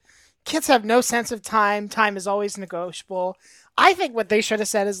that. Kids have no sense of time. Time is always negotiable. I think what they should have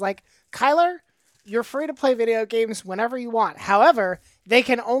said is like, Kyler, you're free to play video games whenever you want. However, they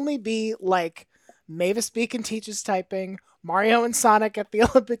can only be like Mavis Beacon teaches typing, Mario and Sonic at the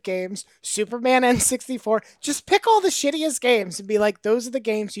Olympic Games, Superman N64. Just pick all the shittiest games and be like, those are the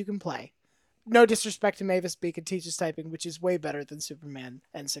games you can play. No disrespect to Mavis Beacon teaches typing, which is way better than Superman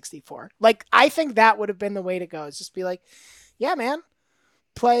N64. Like, I think that would have been the way to go. Is just be like, yeah, man,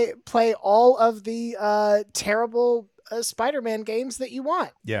 play all of the terrible Spider-Man games that you want.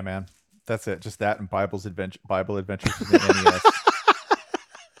 Yeah, man. That's it. Just that and Bible Adventures in the NES.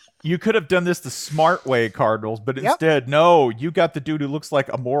 You could have done this the smart way, Cardinals, but instead, no, you got the dude who looks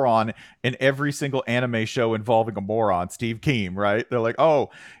like a moron in every single anime show involving a moron, Steve Keem, right? They're like,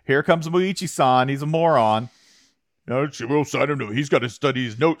 oh, here comes Muichi-san. He's a moron. No, I don't know. He's got to study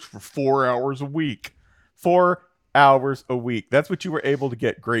his notes for 4 hours a week. 4 hours a week. That's what you were able to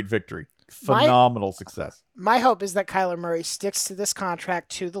get. Great victory. Phenomenal success. My hope is that Kyler Murray sticks to this contract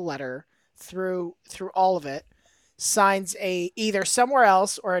to the letter through all of it. Signs either somewhere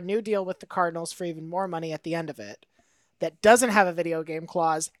else or a new deal with the Cardinals for even more money at the end of it that doesn't have a video game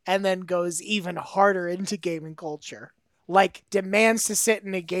clause and then goes even harder into gaming culture. Like demands to sit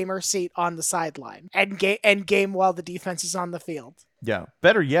in a gamer seat on the sideline and game while the defense is on the field. Yeah.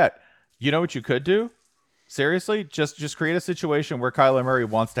 Better yet, you know what you could do? Seriously, just create a situation where Kyler Murray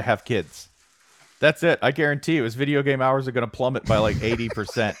wants to have kids. That's it. I guarantee you his video game hours are going to plummet by like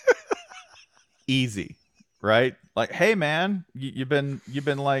 80%. Easy, right? Like, hey man, you've been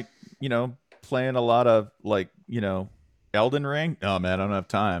like, playing a lot of like, Elden Ring. Oh man, I don't have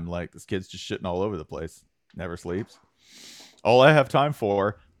time. Like, this kid's just shitting all over the place. Never sleeps. All I have time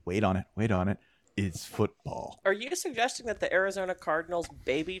for, wait on it, is football. Are you suggesting that the Arizona Cardinals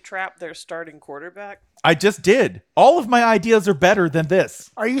baby trap their starting quarterback? I just did. All of my ideas are better than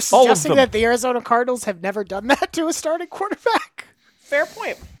this. Are you suggesting that the Arizona Cardinals have never done that to a starting quarterback? Fair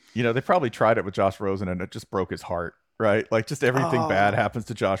point. They probably tried it with Josh Rosen and it just broke his heart, right? Like, just everything bad happens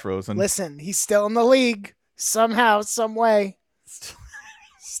to Josh Rosen. Listen, he's still in the league somehow, some way.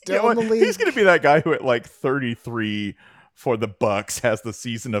 Still in the league. He's going to be that guy who at like 33 for the Bucks has the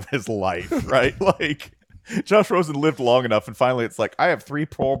season of his life, right? Like, Josh Rosen lived long enough, and finally it's like, I have 3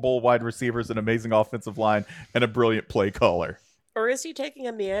 Pro Bowl wide receivers, an amazing offensive line, and a brilliant play caller. Or is he taking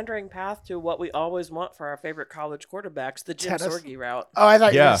a meandering path to what we always want for our favorite college quarterbacks, the Jim Sorgi route? Oh, I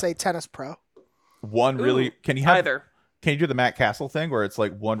thought you were going to say tennis pro. Can you have either? Can you do the Matt Castle thing where it's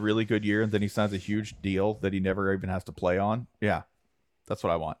like one really good year and then he signs a huge deal that he never even has to play on? Yeah, that's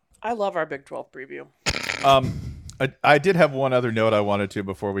what I want. I love our Big 12 preview. I did have one other note I wanted to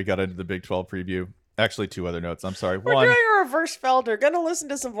before we got into the Big 12 preview. Actually, 2 other notes. I'm sorry. We're doing a reverse Felder. Gonna listen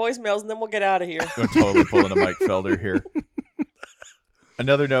to some voicemails and then we'll get out of here. I'm totally pulling a Mike Felder here.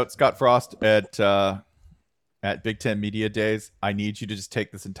 Another note, Scott Frost at Big Ten Media Days. I need you to just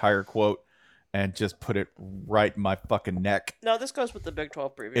take this entire quote and just put it right in my fucking neck. No, this goes with the Big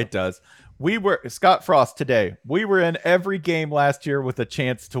 12 preview. It does. Scott Frost today, we were in every game last year with a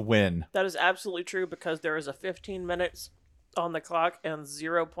chance to win. That is absolutely true because there is a 15 minutes on the clock and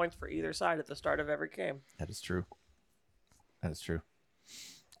 0 points for either side at the start of every game. That is true.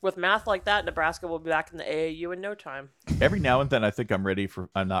 With math like that, Nebraska will be back in the AAU in no time. Every now and then I think I'm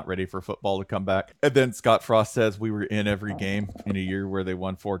not ready for football to come back. And then Scott Frost says we were in every game in a year where they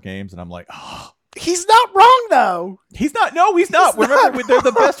won 4 games. And I'm like, oh. He's not wrong, though. He's not. No, he's not. Remember, they're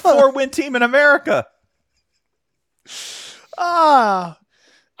the best 4-win team in America. I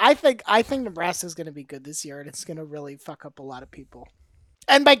think Nebraska's going to be good this year, and it's going to really fuck up a lot of people.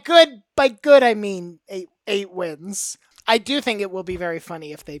 And by good, I mean eight wins. I do think it will be very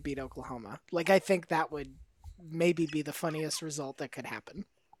funny if they beat Oklahoma. Like, I think that would maybe be the funniest result that could happen.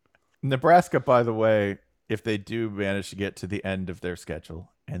 Nebraska, by the way, if they do manage to get to the end of their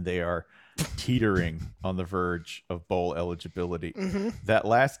schedule and they are teetering on the verge of bowl eligibility, that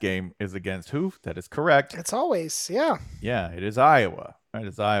last game is against who? That is correct. It's always, yeah. Yeah, it is Iowa. It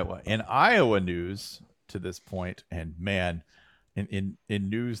is Iowa. In Iowa news to this point, and man, in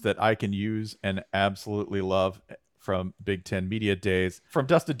news that I can use and absolutely love from Big Ten Media Days, from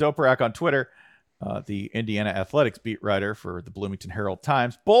Dustin Doperak on Twitter, the Indiana athletics beat writer for the Bloomington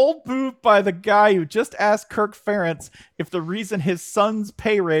Herald-Times. Bold move by the guy who just asked Kirk Ferentz if the reason his son's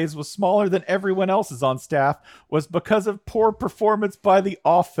pay raise was smaller than everyone else's on staff was because of poor performance by the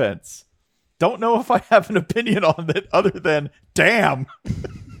offense. Don't know if I have an opinion on it other than, damn.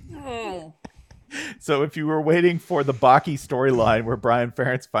 So if you were waiting for the Baki storyline where Brian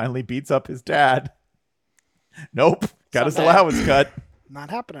Ferentz finally beats up his dad, nope, got his allowance cut. Not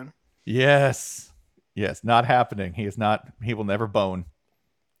happening. Yes, not happening. He will never bone.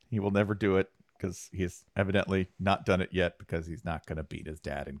 He will never do it because he's evidently not done it yet because he's not going to beat his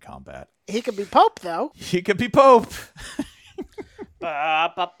dad in combat. He could be Pope, though. He could be Pope.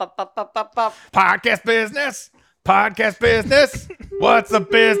 Podcast business. What's a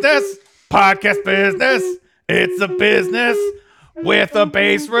business? Podcast business. It's a business with a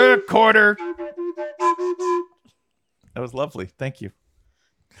bass recorder. That was lovely. Thank you.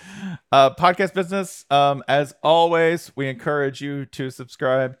 Podcast business. As always, we encourage you to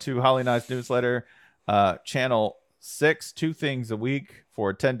subscribe to Holly Nye's newsletter, channel 6, 2 things a week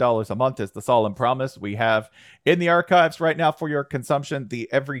for $10 a month is the solemn promise. We have in the archives right now for your consumption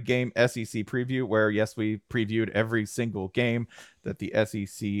the Every Game SEC preview, where yes, we previewed every single game that the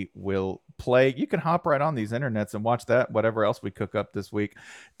SEC will play. You can hop right on these internets and watch that, whatever else we cook up this week.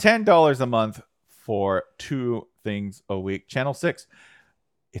 $10 a month for 2 things a week. Channel 6,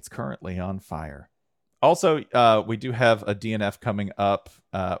 it's currently on fire. Also, we do have a DNF coming up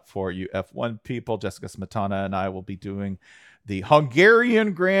for you F1 people. Jessica Smetana and I will be doing the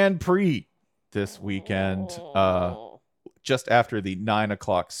Hungarian Grand Prix this weekend, just after the 9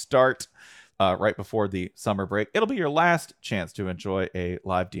 o'clock start, right before the summer break. It'll be your last chance to enjoy a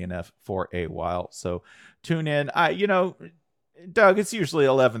live DNF for a while. So tune in. Doug, it's usually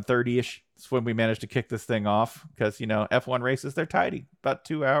 11:30ish. It's when we manage to kick this thing off because, F1 races, they're tidy. About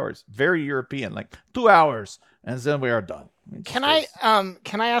 2 hours. Very European, like 2 hours. And then we are done. Can I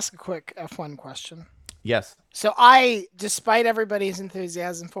ask a quick F1 question? Yes. So despite everybody's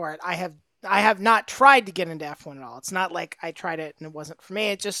enthusiasm for it, I have not tried to get into F1 at all. It's not like I tried it and it wasn't for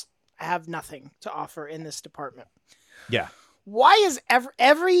me. I have nothing to offer in this department. Yeah. Why is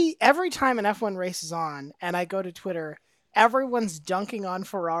every time an F1 race is on and I go to Twitter, everyone's dunking on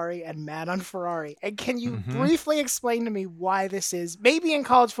Ferrari and mad on Ferrari? And can you briefly explain to me why this is? Maybe in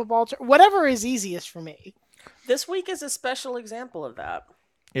college football, whatever is easiest for me. This week is a special example of that.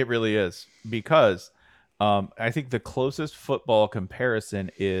 It really is, because I think the closest football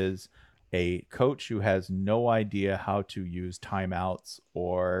comparison is a coach who has no idea how to use timeouts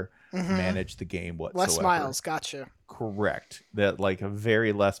or manage the game whatsoever. Les Miles, gotcha. Correct. That, like, a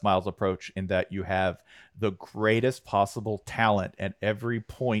very Les Miles approach, in that you have the greatest possible talent at every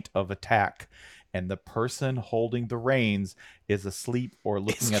point of attack, and the person holding the reins is asleep or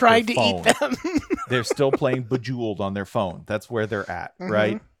looking at trying their to phone. eat them. They're still playing Bejeweled on their phone. That's where they're at,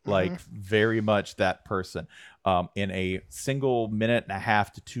 right? Like, very much that person. In a single minute and a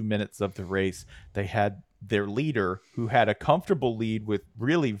half to 2 minutes of the race, they had their leader, who had a comfortable lead with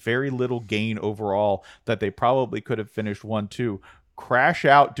really very little gain overall, that they probably could have finished 1-2, crash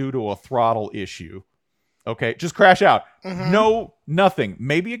out due to a throttle issue. Okay, just crash out. No, nothing.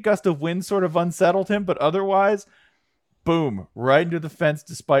 Maybe a gust of wind sort of unsettled him, but otherwise, boom, right into the fence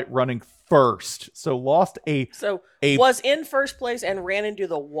despite running first. So lost was in first place and ran into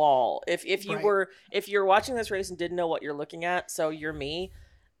the wall. If you're watching this race and didn't know what you're looking at, so you're me.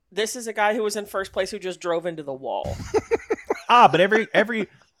 This is a guy who was in first place who just drove into the wall. But every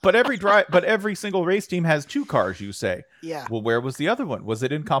single race team has two cars, you say. Yeah. Well, where was the other one? Was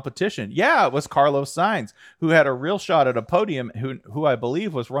it in competition? Yeah, it was Carlos Sainz, who had a real shot at a podium, who I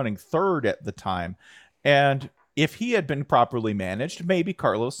believe was running third at the time. And if he had been properly managed, maybe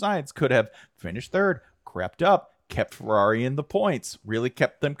Carlos Sainz could have finished third, crept up, kept Ferrari in the points, really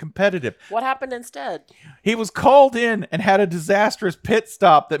kept them competitive. What happened instead? He was called in and had a disastrous pit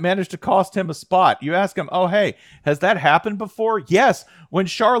stop that managed to cost him a spot. You ask him, oh, hey, has that happened before? Yes, when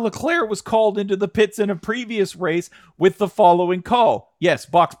Charles Leclerc was called into the pits in a previous race with the following call. Yes,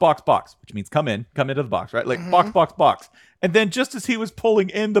 box, which means come into the box, right? Like box. And then just as he was pulling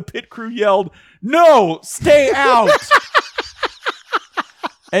in, the pit crew yelled, no, stay out.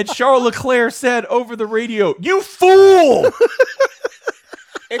 And Charles Leclerc said over the radio, you fool!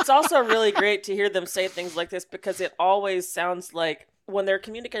 It's also really great to hear them say things like this, because it always sounds like when they're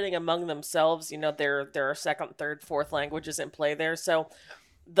communicating among themselves, there are second, third, fourth languages in play there. So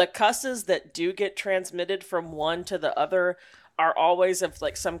the cusses that do get transmitted from one to the other are always of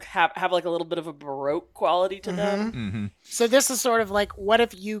like have like a little bit of a Baroque quality to them. So this is sort of like, what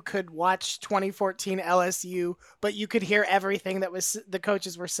if you could watch 2014 LSU, but you could hear everything that was the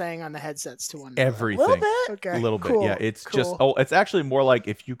coaches were saying on the headsets to one another? Everything. A little bit. Okay. A little cool. bit. Yeah. It's cool. just, it's actually more like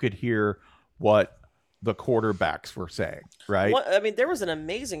if you could hear what the quarterbacks were saying, right? There was an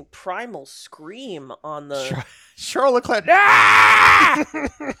amazing primal scream on the Charles Leclerc.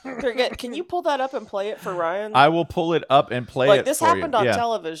 Can you pull that up and play it for Ryan? I will pull it up and play it. This for happened you. on Yeah.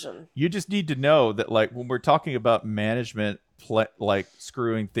 television. You just need to know that, like, when we're talking about management, like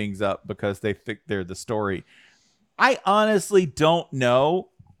screwing things up because they think they're the story, I honestly don't know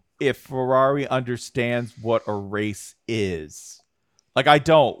if Ferrari understands what a race is. Like, I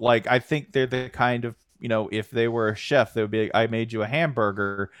don't. Like, I think they're the kind of, if they were a chef, they would be like, I made you a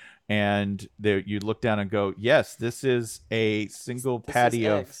hamburger, and you'd look down and go, yes, this is a single patty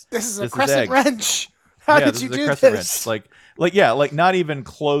of... This is a crescent wrench. How did you do this? Wrench. Like not even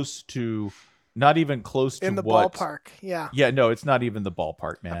close to in the ballpark. Yeah. Yeah, no, it's not even the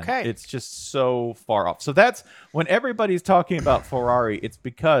ballpark, man. Okay. It's just so far off. So that's when everybody's talking about Ferrari, it's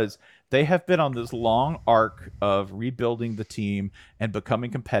because they have been on this long arc of rebuilding the team and becoming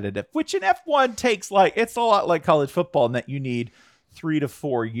competitive, which in F1 takes it's a lot like college football in that you need 3 to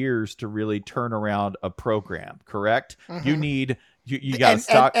 4 years to really turn around a program, correct? You need, you got to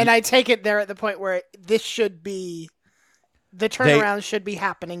stop. And I take it they're at the point where this should be, the turnaround should be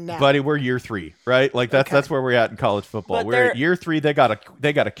happening now. Buddy, we're year 3, right? Like that's where we're at in college football. But we're at year 3. They got a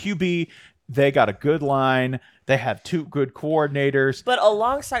QB. They got a good line. They have 2 good coordinators. But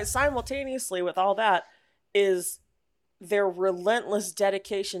simultaneously with all that is their relentless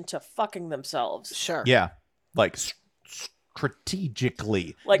dedication to fucking themselves. Sure. Yeah. Like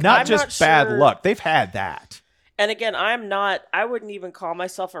strategically. Like, not I'm just not bad sure- luck. They've had that. And again, I wouldn't even call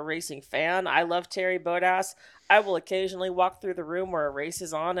myself a racing fan. I love Terry Bodas. I will occasionally walk through the room where a race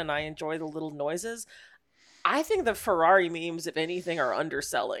is on and I enjoy the little noises. I think the Ferrari memes, if anything, are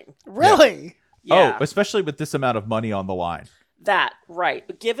underselling. Really? Yeah. Oh, especially with this amount of money on the line. That, right.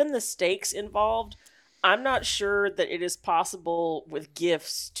 But given the stakes involved, I'm not sure that it is possible with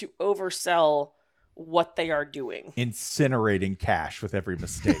gifts to oversell what they are doing. Incinerating cash with every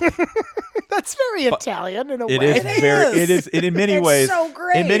mistake. That's very Italian in a way. It is in many It's ways. so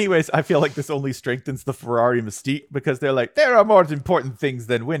great. In many ways, I feel like this only strengthens the Ferrari mystique because they're like, there are more important things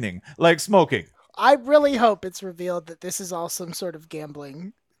than winning, like smoking. I really hope it's revealed that this is all some sort of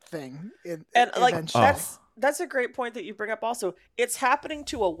gambling thing. And like eventually. that's a great point that you bring up also. It's happening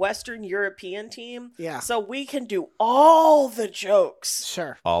to a Western European team. Yeah. So we can do all the jokes.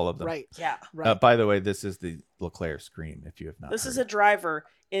 Sure. All of them. Right. Yeah. Right. By the way, this is the Leclerc scream, if you have not This heard. is a driver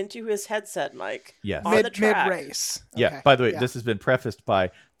into his headset mic. Yes. On the track. Mid-race. Yeah. Okay. By the way, Yeah. this has been prefaced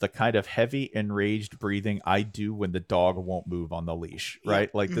by the kind of heavy, enraged breathing I do when the dog won't move on the leash,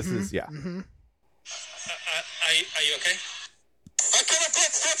 right? Like this is, yeah. Mm-hmm. Are you okay? I cannot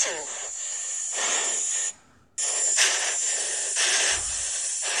get petrol.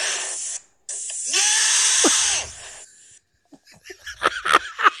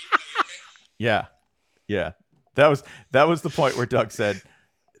 Yeah. Yeah. That was the point where Doug said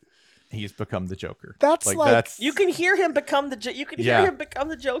he's become the Joker. That's like- You can hear him become the Yeah.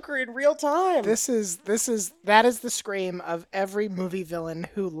 the Joker in real time. That is the scream of every movie villain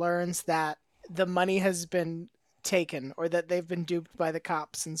who learns that the money has been taken or that they've been duped by the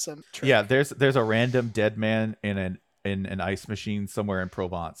cops in some trick. Yeah, there's a random dead man in an ice machine somewhere in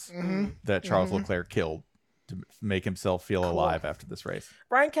Provence that Charles Leclerc killed to make himself feel alive after this race.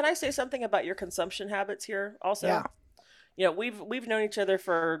 Ryan, can I say something about your consumption habits here also? Yeah. You know, we've known each other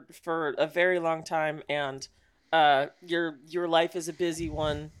for a very long time, and your life is a busy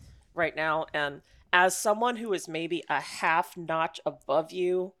one right now. And as someone who is maybe a half notch above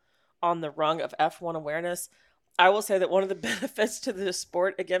you on the rung of F1 awareness, I will say that one of the benefits to this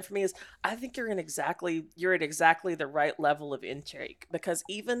sport, again, for me, is I think you're at exactly the right level of intake, because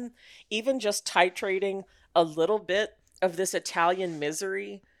even just titrating a little bit of this Italian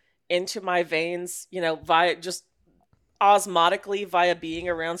misery into my veins, you know, via just osmotically via being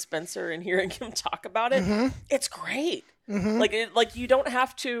around Spencer and hearing him talk about it, it's great. Like you don't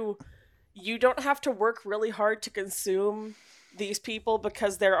have to work really hard to consume these people,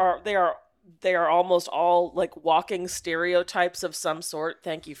 because they are almost all like walking stereotypes of some sort.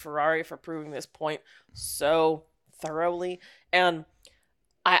 Thank you, Ferrari, for proving this point so thoroughly. And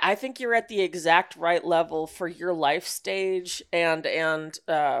I think you're at the exact right level for your life stage and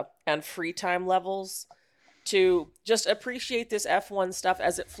free time levels to just appreciate this F1 stuff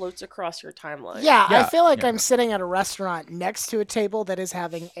as it floats across your timeline. Yeah, I feel like I'm sitting at a restaurant next to a table that is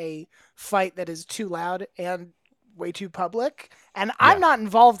having a fight that is too loud and way too public, and I'm not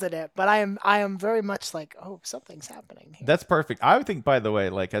involved in it, but I am very much like, oh, something's happening here. That's perfect. I would think, by the way,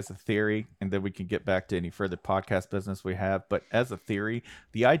 like as a theory, and then we can get back to any further podcast business we have, but as a theory,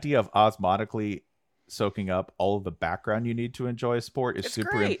 the idea of osmotically soaking up all of the background you need to enjoy a sport is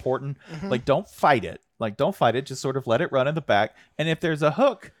super great. important. Like, don't fight it. Just sort of let it run in the back. And if there's a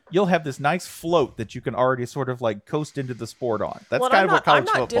hook, you'll have this nice float that you can already sort of like coast into the sport on. That's kind of what college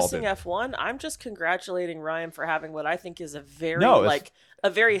football did. I'm not dissing F1. I'm just congratulating Ryan for having what I think is a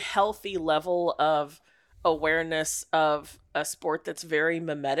very healthy level of awareness of a sport that's very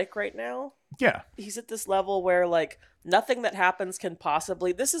mimetic right now. Yeah. He's at this level where like nothing that happens can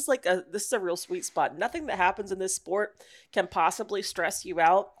possibly, this is a real sweet spot. Nothing that happens in this sport can possibly stress you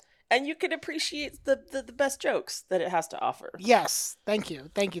out. And you can appreciate the best jokes that it has to offer. Yes, thank you.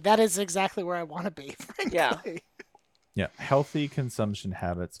 That is exactly where I want to be, frankly. Yeah, healthy consumption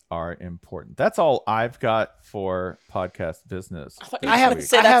habits are important. That's all I've got for podcast business.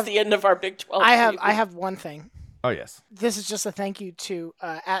 That's the end of our Big 12. I have one thing. Oh, yes. This is just a thank you to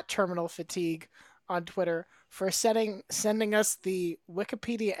at Terminal Fatigue on Twitter for sending us the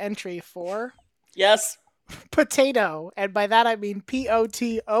Wikipedia entry for yes potato, and by that I mean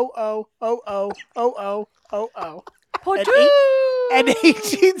POTOOOOOOO. An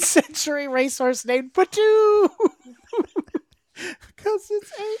 18th century racehorse named Patu. Because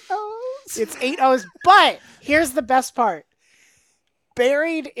it's 8 O's. It's 8 O's, but here's the best part.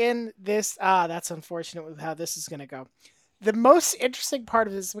 Buried in this, that's unfortunate with how this is going to go. The most interesting part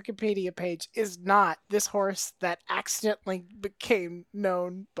of this Wikipedia page is not this horse that accidentally became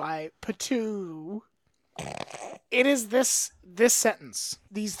known by Patu. It is this sentence.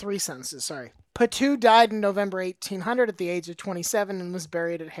 These three sentences, sorry. Patu died in November 1800 at the age of 27 and was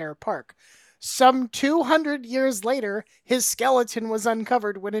buried at Hare Park. Some 200 years later, his skeleton was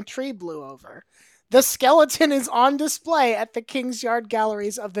uncovered when a tree blew over. The skeleton is on display at the King's Yard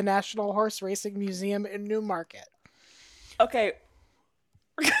Galleries of the National Horse Racing Museum in Newmarket. Okay.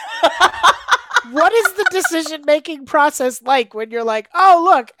 What is the decision-making process like when you're like, oh,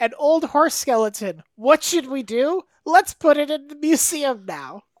 look, an old horse skeleton. What should we do? Let's put it in the museum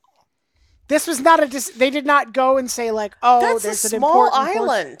now. This was not they did not go and say like, oh, That's there's a an small important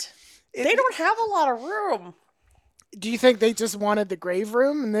island. They don't have a lot of room. Do you think they just wanted the grave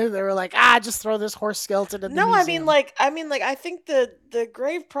room and they were like, just throw this horse skeleton in the museum? No, I think the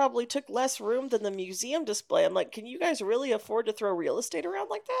grave probably took less room than the museum display. I'm like, can you guys really afford to throw real estate around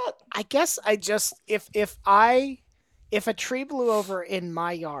like that? I guess I just if a tree blew over in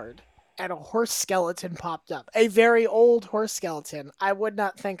my yard and a horse skeleton popped up, a very old horse skeleton, I would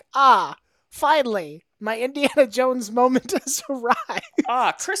not think, finally, my Indiana Jones moment has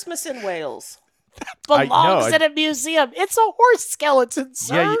arrived. Christmas in Wales. Belongs in a museum. It's a horse skeleton,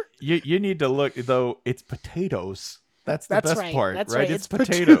 sir. Yeah, you need to look, though. It's potatoes. That's the best right. part, That's right? right. It's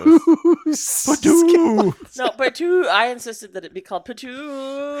potatoes. Patou. No, Patou. I insisted that it be called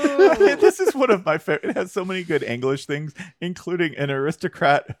Patou. This is one of my favorite. It has so many good English things, including an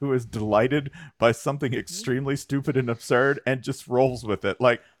aristocrat who is delighted by something extremely stupid and absurd and just rolls with it.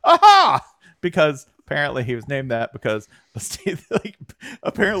 Like, aha! Because apparently he was named that because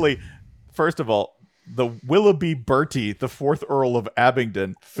apparently, first of all, the Willoughby Bertie, the 4th Earl of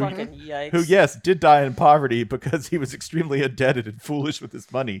Abingdon, who, yes, did die in poverty because he was extremely indebted and foolish with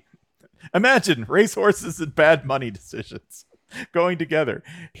his money. Imagine racehorses and bad money decisions going together.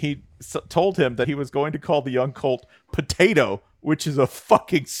 He told him that he was going to call the young colt Potato, which is a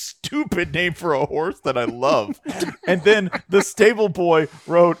fucking stupid name for a horse that I love. And then the stable boy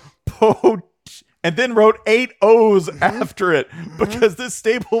wrote and then wrote 8 O's after it because this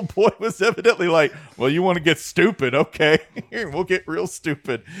stable boy was evidently like, well, you want to get stupid. Okay, here, we'll get real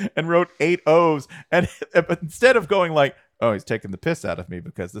stupid. And wrote 8 O's. And but instead of going like, oh, he's taking the piss out of me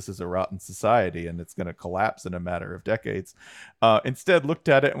because this is a rotten society and it's going to collapse in a matter of decades, instead looked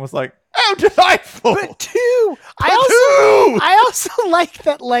at it and was like, oh, delightful. Patou. I also like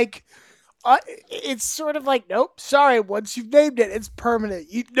that, like, it's sort of like, nope, sorry, once you've named it, it's permanent.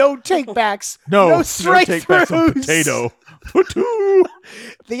 No take-backs. no take-backs on Potato. Patou.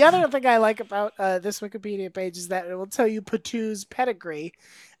 The other thing I like about this Wikipedia page is that it will tell you Patou's pedigree.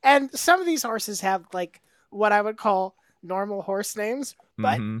 And some of these horses have, like, what I would call normal horse names,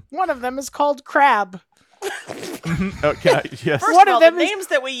 but one of them is called Crab. Okay, yes. First of all, the names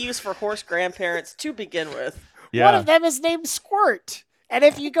that we use for horse grandparents to begin with. Yeah. One of them is named Squirt. And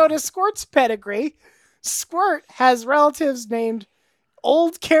if you go to Squirt's pedigree, Squirt has relatives named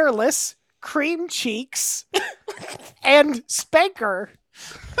Old Careless, Cream Cheeks, and Spanker.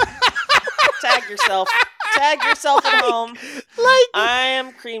 Tag yourself. Tag yourself at home. I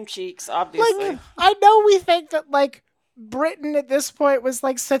am Cream Cheeks, obviously. I know we think that, like, Britain at this point was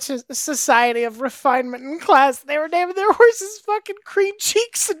like such a society of refinement and class. They were naming their horses fucking Cream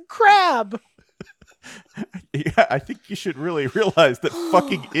Cheeks and Crab. Yeah, I think you should really realize that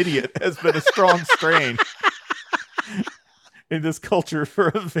fucking idiot has been a strong strain in this culture for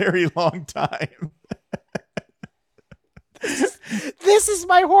a very long time. This is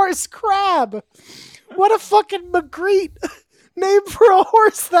my horse, Crab. What a fucking Magritte name for a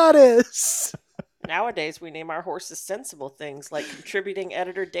horse that is. Nowadays, we name our horses sensible things like contributing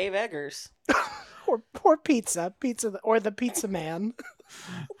editor Dave Eggers. or pizza, or the Pizza Man.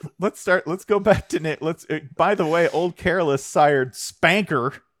 Let's go back to by the way, Old Careless sired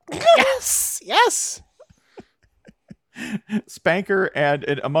Spanker. Yes. Spanker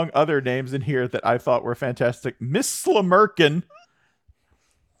and among other names in here that I thought were fantastic, Miss Slamerkin,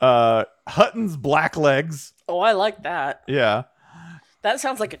 Hutton's Blacklegs. Oh, I like that. Yeah. That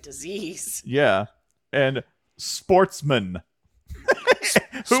sounds like a disease. Yeah. And Sportsman.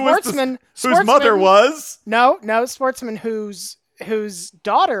 Sportsman whose mother was? No, Sportsman whose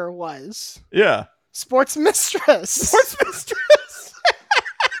daughter was. Yeah. Sports Mistress.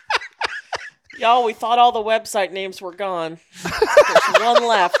 Y'all, we thought all the website names were gone. There's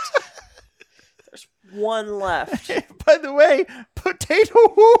one left. By the way, Potato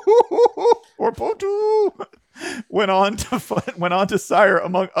or Potou went on to sire,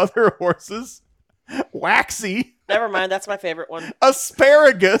 among other horses, Waxy. Never mind, that's my favorite one.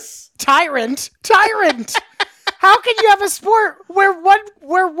 Asparagus. Tyrant. How can you have a sport where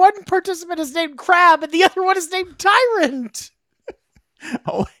one participant is named Crab and the other one is named Tyrant?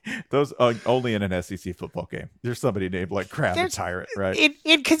 Only in an SEC football game. There's somebody named like Crab or Tyrant, right?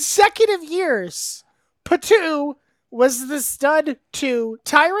 In consecutive years, Patou was the stud to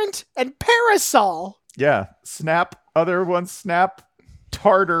Tyrant and Parasol. Yeah. Snap. Other one, Snap.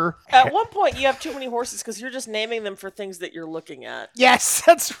 Tartar. At one point, you have too many horses because you're just naming them for things that you're looking at. Yes,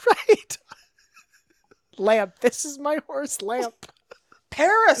 that's right. Lamp. This is my horse, Lamp.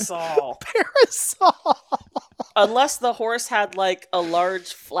 Parasol. Parasol. Unless the horse had like a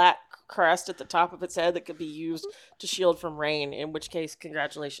large flat crest at the top of its head that could be used to shield from rain, in which case,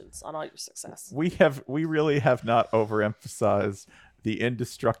 congratulations on all your success. We really have not overemphasized the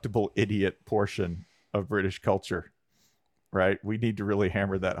indestructible idiot portion of British culture. Right? We need to really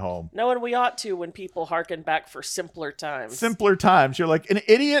hammer that home. No, and we ought to when people harken back for simpler times. Simpler times. You're like, an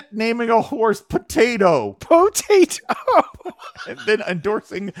idiot naming a horse Potato. Potato. And then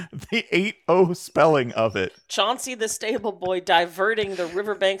endorsing the 8-0 spelling of it. Chauncey the stable boy diverting the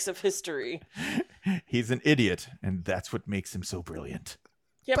riverbanks of history. He's an idiot, and that's what makes him so brilliant.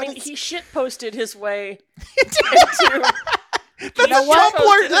 Yeah, I mean, he shitposted his way into... That's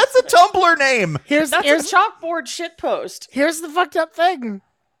a Tumblr name. That's a chalkboard shitpost. Here's the fucked up thing.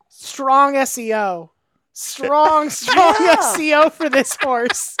 Strong SEO. Strong SEO for this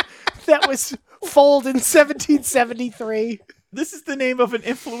horse that was foaled in 1773. This is the name of an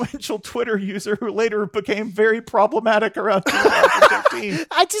influential Twitter user who later became very problematic around 2013.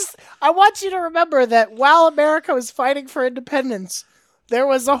 I want you to remember that while America was fighting for independence, there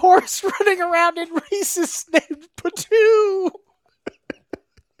was a horse running around in races named Patu.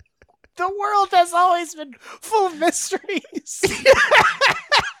 The world has always been full of mysteries.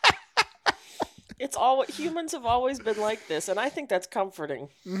 It's all humans have always been like this, and I think that's comforting.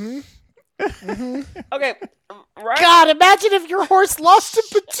 Okay, right? God, imagine if your horse lost to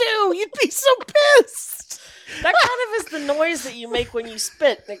Patu. You'd be so pissed. That kind of is the noise that you make when you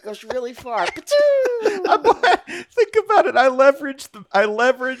spit. That goes really far. Patu! Think about it. I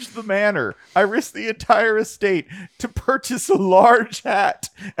leveraged the manor. I risked the entire estate to purchase a large hat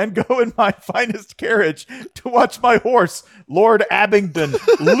and go in my finest carriage to watch my horse, Lord Abingdon,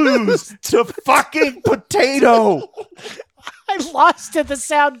 lose to fucking Potato. I lost to the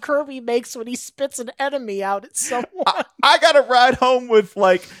sound Kirby makes when he spits an enemy out at someone. I got to ride home with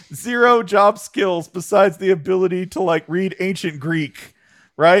like 0 job skills besides the ability to like read ancient Greek,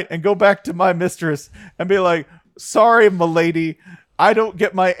 right? And go back to my mistress and be like, sorry, m'lady, I don't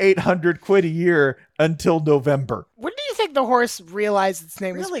get my 800 quid a year until November. When do you think the horse realized its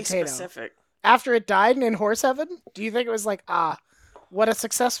name was Potato? Specific. After it died in horse heaven? Do you think it was like, what a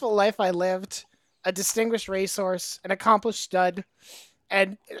successful life I lived, a distinguished racehorse, an accomplished stud,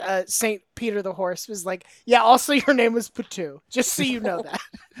 and St. Peter the horse was like, yeah, also your name was Patu, just so you know that.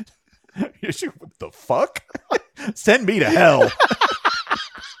 What the fuck? Send me to hell. What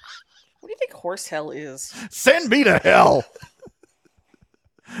do you think horse hell is? Send me to hell.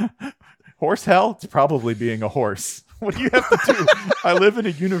 Horse hell? It's probably being a horse. What do you have to do? I live in a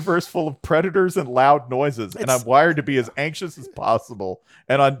universe full of predators and loud noises, and I'm wired to be as anxious as possible,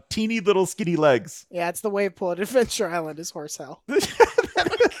 and on teeny little skinny legs. Yeah, it's the wave pool at Adventure Island is horse hell.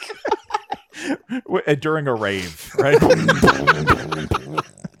 During a rave, right?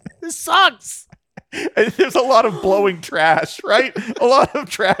 This sucks. And there's a lot of blowing trash, right? A lot of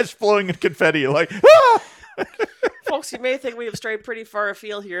trash blowing and confetti, like, ah! Folks, you may think we have strayed pretty far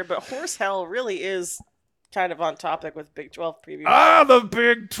afield here, but horse hell really is kind of on topic with Big 12 preview. The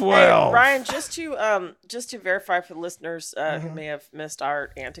Big 12. Hey, Ryan, just to verify for the listeners who may have missed our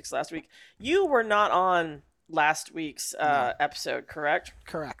antics last week, you were not on last week's episode, correct?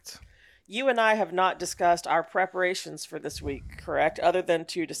 Correct. You and I have not discussed our preparations for this week, correct? Other than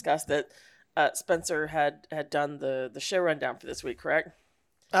to discuss that Spencer had done the show rundown for this week, correct?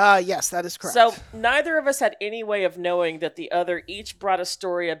 Yes, that is correct. So neither of us had any way of knowing that the other each brought a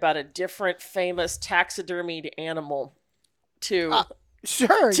story about a different famous taxidermied animal to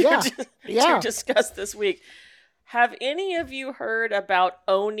discuss this week. Have any of you heard about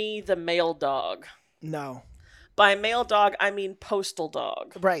Oni the male dog? No. By male dog, I mean postal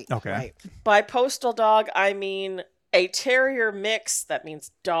dog. Right. Okay. Right. By postal dog, I mean a terrier mix, that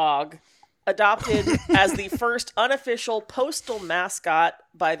means dog, adopted as the first unofficial postal mascot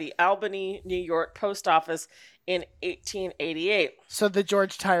by the Albany, New York post office in 1888. So the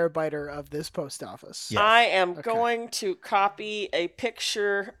George Tire Biter of this post office. Yes. I am going to copy a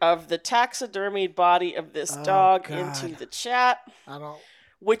picture of the taxidermied body of this dog into the chat.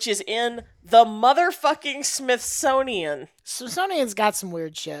 Which is in the motherfucking Smithsonian. Smithsonian's got some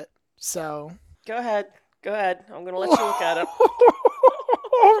weird shit, so... Go ahead. I'm going to let you look at it.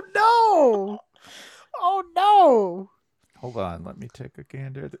 Oh, no! Oh, no! Hold on, let me take a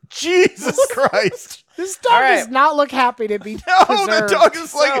gander. Jesus Christ! This dog does not look happy to be preserved.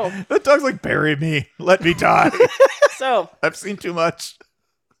 The dog's like, bury me, let me die. So, I've seen too much.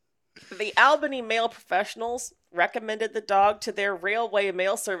 The Albany Male Professionals recommended the dog to their railway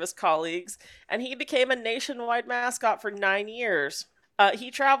mail service colleagues, and he became a nationwide mascot for 9 years.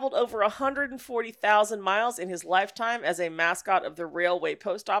 He traveled over 140,000 miles in his lifetime as a mascot of the Railway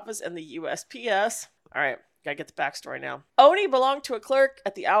Post Office and the USPS. All right, gotta get the backstory now. Oni belonged to a clerk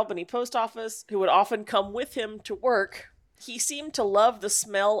at the Albany Post Office who would often come with him to work. He seemed to love the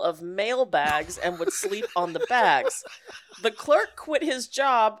smell of mail bags and would sleep on the bags. The clerk quit his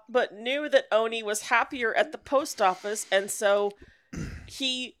job, but knew that Oni was happier at the post office, and so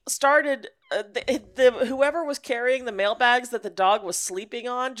he started, whoever was carrying the mail bags that the dog was sleeping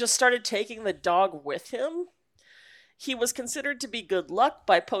on just started taking the dog with him. He was considered to be good luck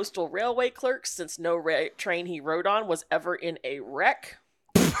by postal railway clerks since no train he rode on was ever in a wreck.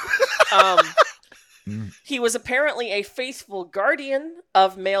 He was apparently a faithful guardian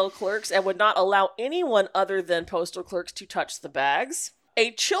of mail clerks and would not allow anyone other than postal clerks to touch the bags.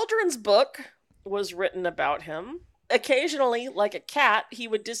 A children's book was written about him. Occasionally, like a cat, he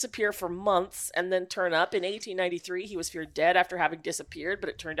would disappear for months and then turn up. In 1893, he was feared dead after having disappeared, but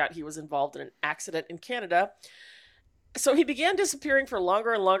it turned out he was involved in an accident in Canada. So he began disappearing for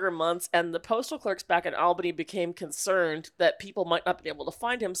longer and longer months, and the postal clerks back in Albany became concerned that people might not be able to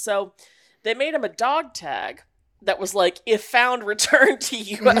find him. So they made him a dog tag that was like, if found, return to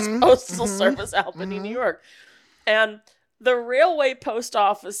U.S. Postal Service, Albany, New York. And the railway post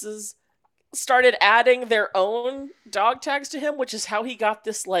offices started adding their own dog tags to him, which is how he got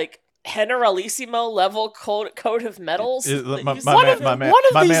this like Generalissimo level coat of medals. My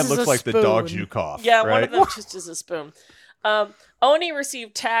man looks like the dog Zhukov. Yeah, right? one of them just is a spoon. Oni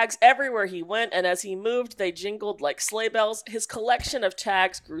received tags everywhere he went, and as he moved, they jingled like sleigh bells. His collection of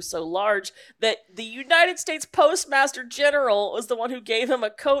tags grew so large that the United States Postmaster General was the one who gave him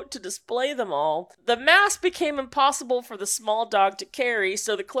a coat to display them all. The mass became impossible for the small dog to carry,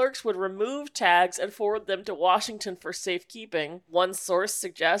 so the clerks would remove tags and forward them to Washington for safekeeping. One source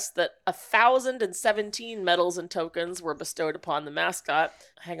suggests that 1,017 medals and tokens were bestowed upon the mascot.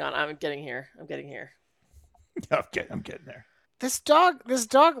 Hang on, I'm getting here. Okay, I'm getting there. This dog,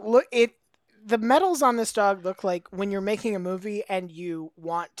 the medals on this dog look like when you're making a movie and you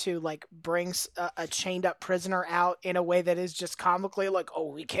want to like bring a chained up prisoner out in a way that is just comically like,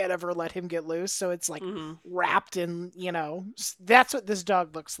 oh, we can't ever let him get loose. So it's like wrapped in, that's what this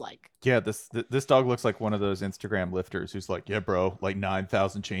dog looks like. Yeah, this dog looks like one of those Instagram lifters who's like, yeah, bro, like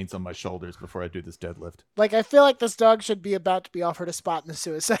 9,000 chains on my shoulders before I do this deadlift. Like, I feel like this dog should be about to be offered a spot in the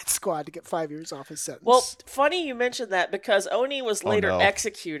Suicide Squad to get 5 years off his sentence. Well, funny you mentioned that because Oni was later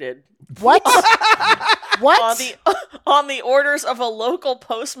executed. What? What? On the orders of a local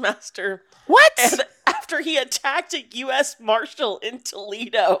postmaster. What? And after he attacked a U.S. Marshal in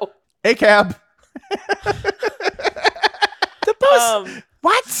Toledo. A cab. The post.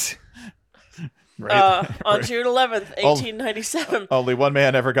 What? On June 11th, 1897. Only one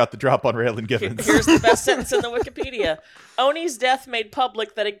man ever got the drop on Raylan Givens. Here's the best sentence in the Wikipedia. Oni's death made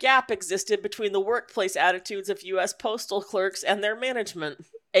public that a gap existed between the workplace attitudes of U.S. postal clerks and their management.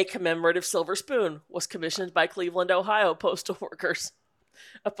 A commemorative silver spoon was commissioned by Cleveland, Ohio postal workers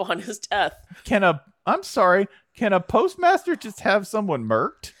upon his death. Can a postmaster just have someone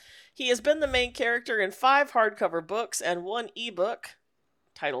murked? He has been the main character in 5 hardcover books and 1 ebook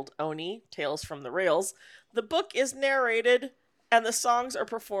titled Oni, Tales from the Rails. The book is narrated and the songs are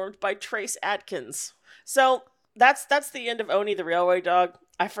performed by Trace Adkins. So that's the end of Oni the Railway Dog.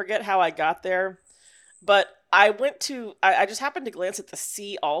 I forget how I got there, but I just happened to glance at the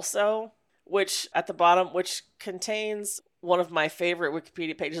C also, which at the bottom, which contains one of my favorite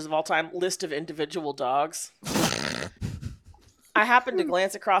Wikipedia pages of all time, list of individual dogs. I happened to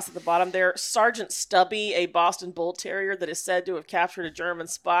glance across at the bottom there. Sergeant Stubby, a Boston Bull Terrier that is said to have captured a German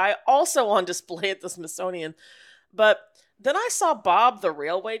spy, also on display at the Smithsonian. But then I saw Bob the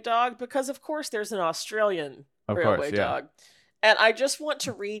Railway Dog, because of course there's an Australian railway dog. And I just want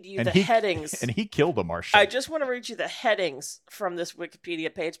to read you headings. And he killed a Martian. I just want to read you the headings from this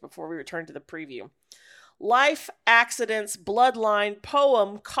Wikipedia page before we return to the preview. Life, accidents, bloodline,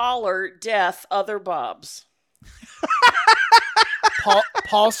 poem, collar, death, other Bobs.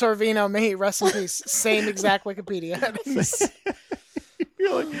 Paul Sorvino, may he rest in peace. Same exact Wikipedia.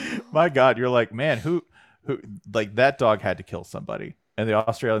 You're like, my God, you're like, man, who, like that dog had to kill somebody. And the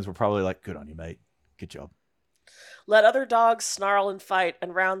Australians were probably like, good on you, mate. Good job. Let other dogs snarl and fight,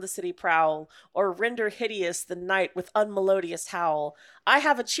 and round the city prowl, or render hideous the night with unmelodious howl. I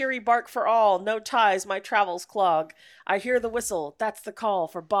have a cheery bark for all, no ties my travels clog. I hear the whistle, that's the call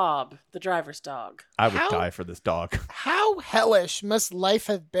for Bob, the driver's dog. I would die for this dog. How hellish must life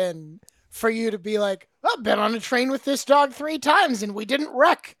have been for you to be like, I've been on a train with this dog 3 times and we didn't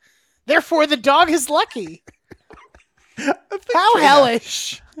wreck. Therefore, the dog is lucky. How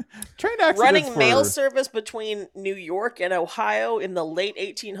hellish! Train accidents Running mail were- service between New York and Ohio in the late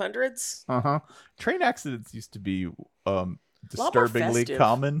 1800s. Train accidents used to be more disturbingly festive.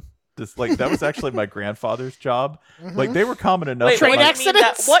 common. Just like that was actually my grandfather's job. Like they were common enough. Wait, that, what like, do you mean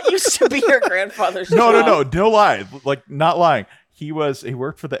that? What used to be your grandfather's no, job? no lie. Like not lying. He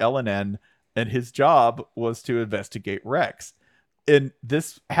worked for the LNN, and his job was to investigate wrecks. And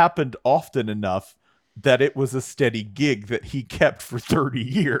this happened often enough that it was a steady gig that he kept for 30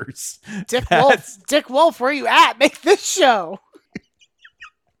 years. Dick Wolf, where you at? Make this show.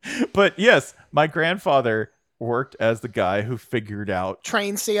 But yes, my grandfather worked as the guy who figured out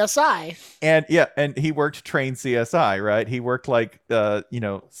Train CSI. and he worked train CSI, right? He worked like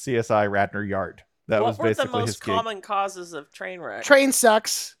CSI Radnor Yard. That What was were the basically his most gig. common causes of train wreck? Train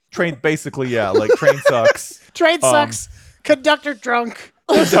sucks. Train basically, yeah, like train sucks. Train sucks. Conductor drunk.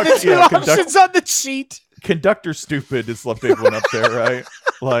 Those are the Conduct- two yeah, options on the sheet. Conductor stupid is the big one up there, right?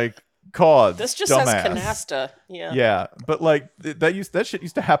 Like cause This just dumbass. says canasta. Yeah. Yeah, but like that shit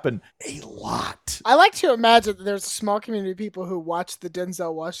used to happen a lot. I like to imagine that there's a small community of people who watch the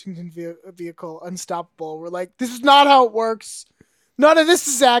Denzel Washington vehicle Unstoppable. We're like, this is not how it works. None of this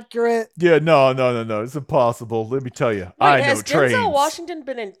is accurate. Yeah, no, it's impossible. Let me tell you, Wait, I know has trains. Denzel Washington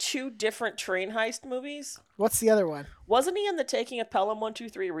been in 2 different train heist movies? What's the other one? Wasn't he in the Taking of Pelham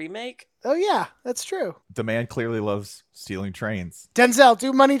 123 remake? Oh yeah, that's true. The man clearly loves stealing trains. Denzel,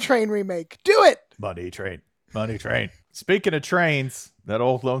 do Money Train remake. Do it. Money train. Speaking of trains, that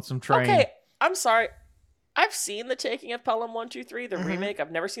old lonesome train. Okay, I'm sorry. I've seen the Taking of Pelham 123, Mm-hmm. the remake.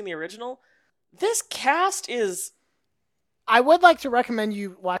 I've never seen the original. This cast is... I would like to recommend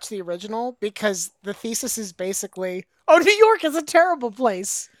you watch the original because the thesis is basically, New York is a terrible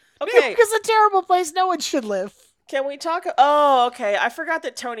place. New Okay, York is a terrible place. No one should live. can we talk... Oh, okay. I forgot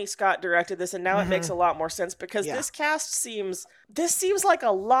that Tony Scott directed this, and now it makes a lot more sense because Yeah. this cast seems... This seems like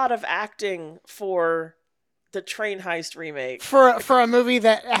a lot of acting for the train heist remake. For a movie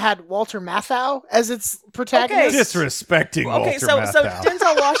that had Walter Matthau as its protagonist. Disrespecting Okay, so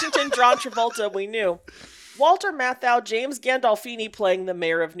Denzel Washington, John Travolta, we knew. Walter Matthau, James Gandolfini playing the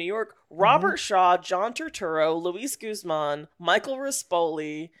mayor of New York, Robert Shaw, John Turturro, Luis Guzman, Michael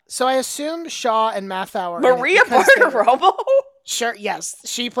Rispoli, So I assume Shaw and Matthau are Maria in it because they- Bartiromo. Sure, yes,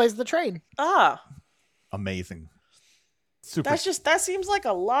 she plays the train. Ah, Amazing. Super. that seems like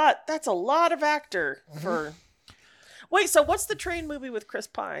a lot. That's a lot of actor for. Wait, so what's the train movie with Chris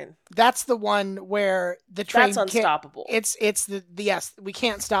Pine? That's the one where the train That's Unstoppable. It's the yes, we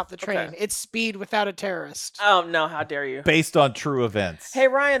can't stop the train. Okay. It's Speed without a terrorist. Oh no! How dare you? Based on true events. Hey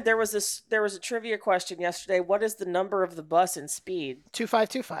Ryan, there was a trivia question yesterday. What is the number of the bus in Speed?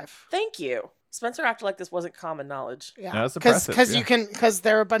 2525. Thank you. Spencer acted like this wasn't common knowledge. Yeah, No, that's impressive, because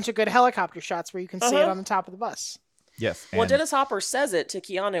there are a bunch of good helicopter shots where you can see it on the top of the bus. Yes. Well, and- Dennis Hopper says it to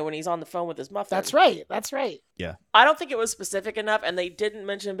Keanu when he's on the phone with his muffin. That's right. That's right. Yeah. I don't think it was specific enough, and they didn't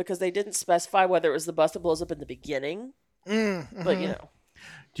mention because they didn't specify whether it was the bus that blows up in the beginning. But you know,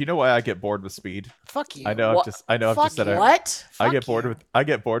 Do you know why I get bored with Speed? Fuck you. I know. What? I've Fuck just said you. it. what? I Fuck get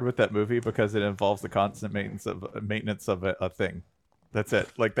bored you. with that movie because it involves the constant maintenance of a thing. That's it.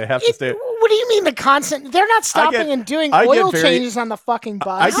 Like they have to stay. What do you mean the constant? They're not stopping and doing I get oil very- changes on the fucking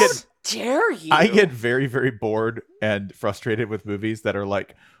bus. I get Dare you? I get very, very bored and frustrated with movies that are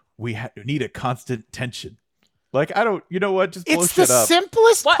like, we need a constant tension. Like, I don't, you know what? Just blow It's the shit up.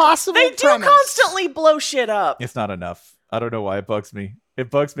 simplest What? possible They do premise. constantly blow shit up. It's not enough. I don't know why it bugs me.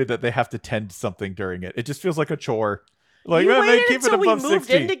 It bugs me that they have to tend something during it. It just feels like a chore. Like, You man, they waited keep it until we above moved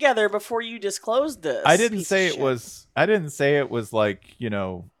 60. in together before you disclosed this. I didn't piece say of it shit. was. I didn't say it was like,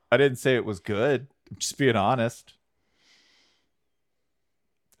 I didn't say it was good. I'm just being honest.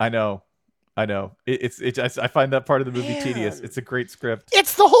 I know. I find that part of the movie tedious. Man. It's a great script.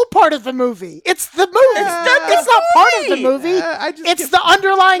 It's the whole part of the movie. It's the movie. It's not part of the movie. It's the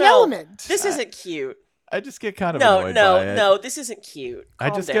underlying element. This isn't cute. I just get kind of No, annoyed by it. no, this isn't cute. I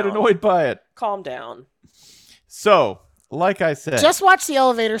Calm just down. get annoyed by it. Calm down. So, like I said, Just watch the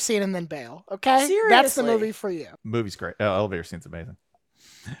elevator scene and then bail. Okay, that's the Seriously. movie for you. movie's great. Elevator scene's amazing.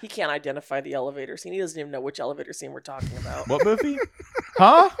 He can't identify the elevator scene. He doesn't even know which elevator scene we're talking about. What movie?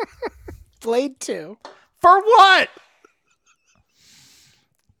 Huh? Blade 2. For what?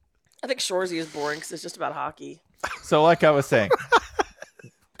 I think Shorzy is boring because it's just about hockey. So, like I was saying,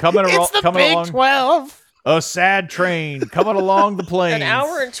 coming It's the Big along 12. a sad train coming along the plains. An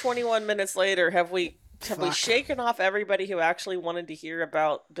hour and 21 minutes later, have we shaken off everybody who actually wanted to hear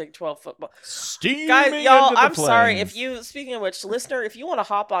about Big 12 football? Steaming Guys, y'all, into the I'm sorry. plains. If you, speaking of which, listener, if you want to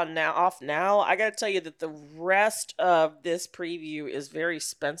hop on off now, I got to tell you that the rest of this preview is very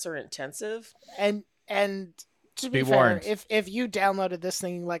Spencer intensive. And To be fair, warned. if you downloaded this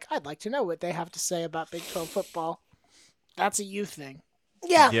thing like, I'd like to know what they have to say about Big 12 football, that's a you thing.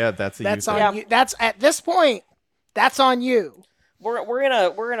 Yeah, that's on you. That's at this point, that's on you. We're in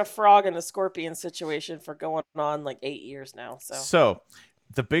a frog and a scorpion situation for going on like 8 years now. So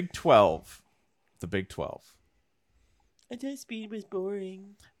the Big 12. I thought speed was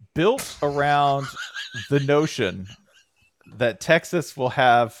boring. Built around the notion that Texas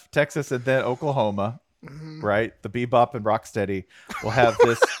and then Oklahoma, right? The Bebop and Rocksteady will have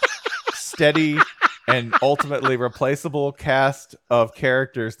this steady and ultimately replaceable cast of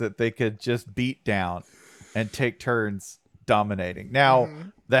characters that they could just beat down and take turns dominating. Now,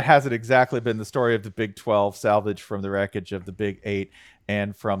 that hasn't exactly been the story of the Big 12, salvaged from the wreckage of the Big 8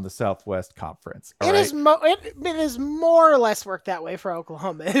 and from the Southwest Conference. It is more or less worked that way for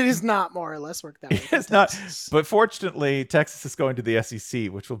Oklahoma. It is not more or less worked that way. It's not. But fortunately, Texas is going to the SEC,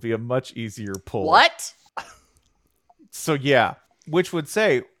 which will be a much easier pull. What? So yeah, which would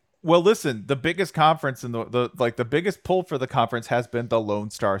say, well, listen, the biggest conference and the biggest pull for the conference has been the Lone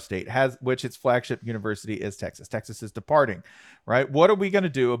Star State, which its flagship university is Texas. Texas is departing, right? What are we going to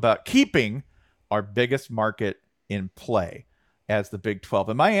do about keeping our biggest market in play as the Big 12?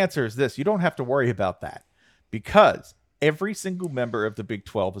 And my answer is this: you don't have to worry about that, because every single member of the Big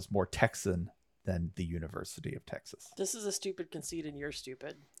 12 is more Texan than the University of Texas. This is a stupid conceit, and you're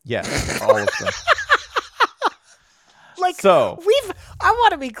stupid. Yes, all of them. I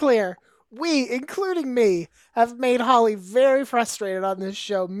want to be clear. We, including me, have made Holly very frustrated on this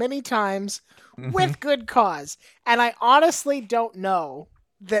show many times with good cause. And I honestly don't know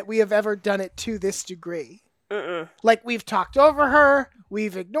that we have ever done it to this degree. Like, we've talked over her,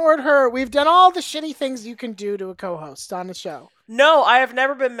 we've ignored her, we've done all the shitty things you can do to a co-host on a show. No, I have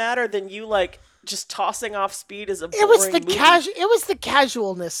never been madder than you, like, just tossing off Speed as a boring It was the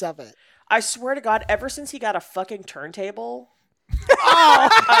casualness of it. I swear to God, ever since he got a fucking turntable. Oh,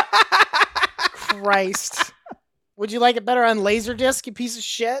 Christ. Would you like it better on Laserdisc, you piece of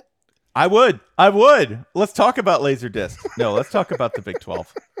shit? I would. Let's talk about Laserdisc. No, let's talk about the Big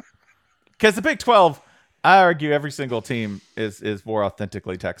 12. Because the Big 12, I argue every single team is more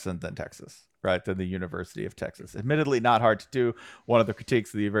authentically Texan than Texas, right? Than the University of Texas. Admittedly, not hard to do. One of the critiques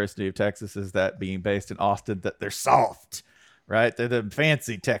of the University of Texas is that being based in Austin, that they're soft. Right? They're the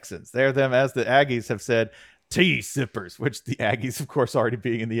fancy Texans. They're them, as the Aggies have said, tea sippers, which the Aggies, of course, already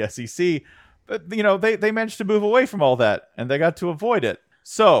being in the SEC. But, they managed to move away from all that, and they got to avoid it.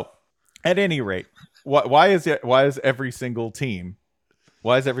 So, at any rate, why is every single team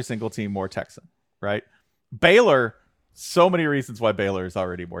more Texan, right? Baylor, so many reasons why Baylor is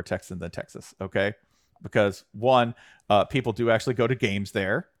already more Texan than Texas, okay? Because, one, people do actually go to games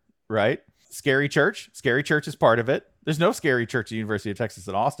there, right? Scary Church is part of it. There's no Scary Church at the University of Texas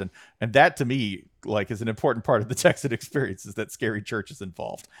in Austin. And that, to me, is an important part of the Texan experience, is that Scary Church is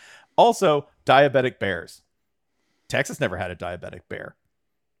involved. Also, diabetic bears. Texas never had a diabetic bear.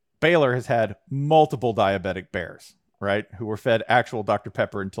 Baylor has had multiple diabetic bears, right? Who were fed actual Dr.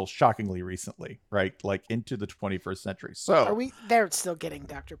 Pepper until shockingly recently, right? Like into the 21st century. So they're still getting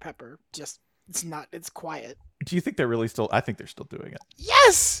Dr. Pepper. Just, it's quiet. Do you think they're really still, I think they're still doing it.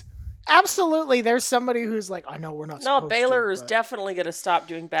 Yes! Absolutely. There's somebody who's like, I know we're not supposed to. No, Baylor is definitely going to stop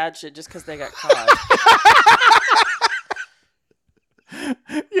doing bad shit just because they got caught.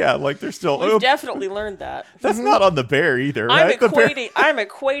 Yeah, like they're still. We've definitely learned that. That's not on the bear either, right? I'm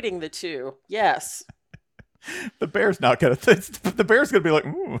equating the two. Yes. The bear's not going to. The bear's going to be like,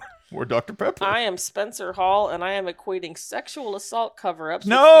 more Dr. Pepper. I am Spencer Hall, and I am equating sexual assault cover-ups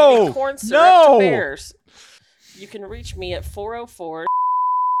with feeding corn syrup to bears. You can reach me at 404.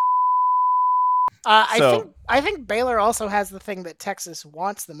 I think Baylor also has the thing that Texas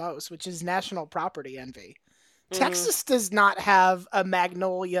wants the most, which is national property envy. Texas does not have a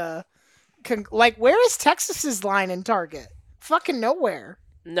Magnolia. Where is Texas's line in Target? Fucking nowhere.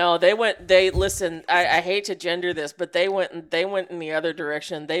 No, listen, I hate to gender this, but they went in the other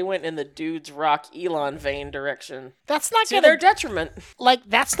direction. They went in the Dudes Rock Elon vein direction. That's not to their detriment.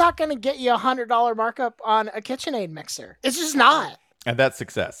 That's not going to get you $100 markup on a KitchenAid mixer. It's just not. And that's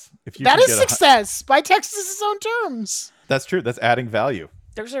success. That is success by Texas's own terms. That's true. That's adding value.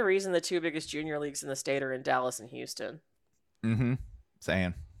 There's a reason the two biggest junior leagues in the state are in Dallas and Houston.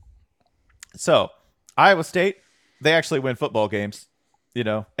 Saying. So, Iowa State, they actually win football games,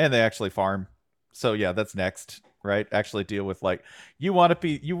 and they actually farm. So yeah, that's next, right? Actually deal with you want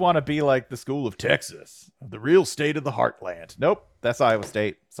to be like the school of Texas, the real state of the heartland. Nope, that's Iowa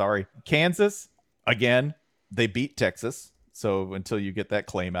State. Sorry. Kansas, again, they beat Texas. So until you get that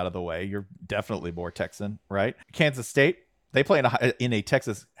claim out of the way, you're definitely more Texan, right? Kansas State, They play in a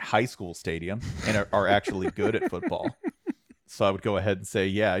Texas high school stadium and are actually good at football. So I would go ahead and say,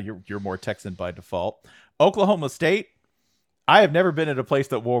 yeah, you're more Texan by default. Oklahoma State, I have never been at a place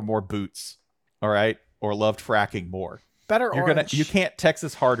that wore more boots, all right, or loved fracking more. Better orange. You can't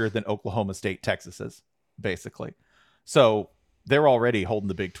Texas harder than Oklahoma State Texas is, basically. So they're already holding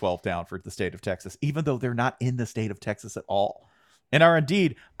the Big 12 down for the state of Texas, even though they're not in the state of Texas at all. And are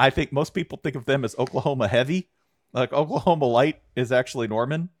indeed, I think most people think of them as Oklahoma heavy. Like Oklahoma light is actually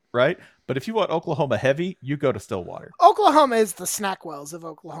Norman, right? But if you want Oklahoma heavy, you go to Stillwater. Oklahoma is the Snackwells of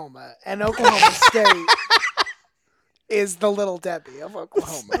Oklahoma, and Oklahoma State is the Little Debbie of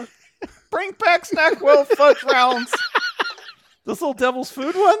Oklahoma. Bring back Snackwell fudge rounds. Those little Devil's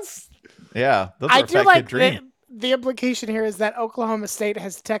Food ones? Yeah, those are I a do fat like kid dream. the implication here is that Oklahoma State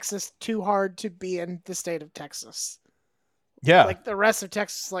has Texas too hard to be in the state of Texas. Yeah. Like the rest of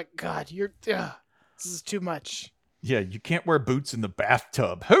Texas is like, God, this is too much. Yeah, you can't wear boots in the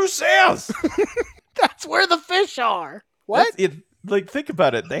bathtub. Who says? That's where the fish are. What? Like, think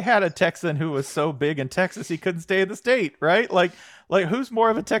about it. They had a Texan who was so big in Texas he couldn't stay in the state, right? Like who's more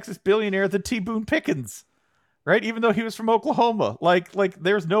of a Texas billionaire than T. Boone Pickens, right? Even though he was from Oklahoma, like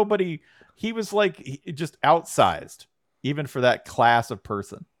there's nobody. He was just outsized, even for that class of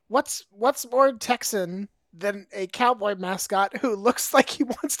person. What's more Texan than a cowboy mascot who looks like he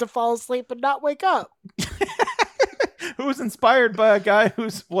wants to fall asleep and not wake up? Who was inspired by a guy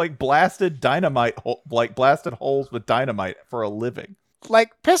who's blasted holes with dynamite for a living. Like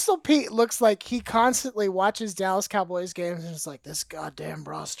Pistol Pete looks like he constantly watches Dallas Cowboys games and is like, this goddamn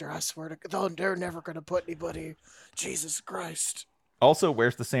roster, I swear to God, they're never going to put anybody. Jesus Christ. Also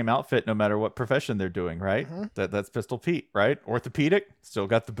wears the same outfit no matter what profession they're doing, right? Mm-hmm. That's Pistol Pete, right? Orthopedic, still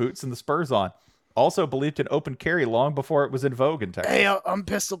got the boots and the spurs on. Also believed in open carry long before it was in vogue in Texas. Hey, I'm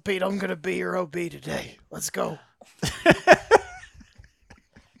Pistol Pete. I'm going to be your OB today. Let's go.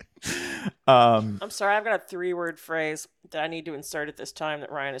 I'm sorry, I've got a 3-word phrase that I need to insert at this time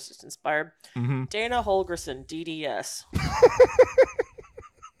that Ryan has just inspired. Mm-hmm. Dana Holgerson, DDS.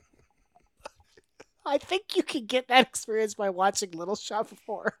 I think you can get that experience by watching Little Shop of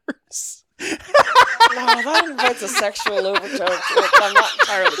Horrors. No, that invites a sexual overtone to it I'm not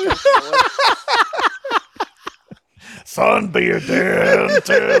entirely comfortable with. Son, be a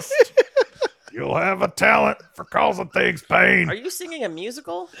dentist. You'll have a talent for causing things pain. Are you singing a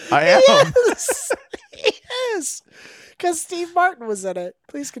musical? I am. Yes. Yes. Because Steve Martin was in it.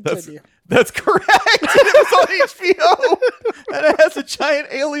 Please continue. That's correct. It was on HBO. And it has a giant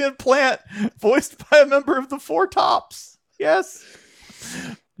alien plant voiced by a member of the Four Tops. Yes.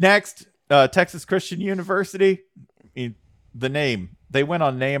 Next, Texas Christian University. The name. They went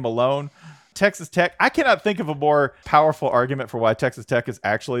on name alone. Texas Tech. I cannot think of a more powerful argument for why Texas Tech is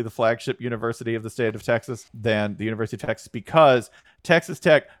actually the flagship university of the state of Texas than the University of Texas, because Texas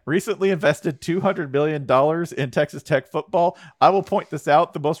Tech recently invested $200 million in Texas Tech football. I will point this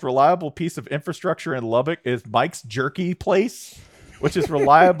out. The most reliable piece of infrastructure in Lubbock is Mike's Jerky Place, which has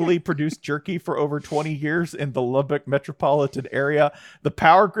reliably produced jerky for over 20 years in the Lubbock metropolitan area. The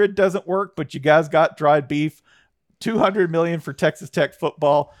power grid doesn't work, but you guys got dried beef. $200 million for Texas Tech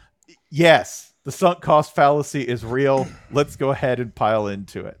football. Yes, the sunk cost fallacy is real. Let's go ahead and pile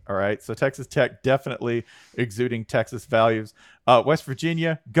into it. All right. So Texas Tech definitely exuding Texas values. West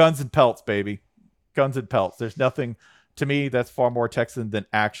Virginia, guns and pelts, baby. Guns and pelts. There's nothing to me that's far more Texan than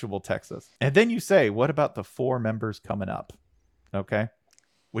actual Texas. And then you say, what about the 4 members coming up? Okay.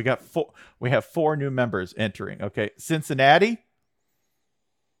 We have 4 new members entering. Okay. Cincinnati.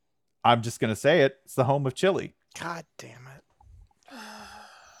 I'm just going to say it. It's the home of chili. God damn it.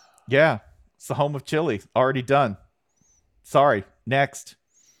 Yeah, it's the home of chili. Already done. Sorry. Next.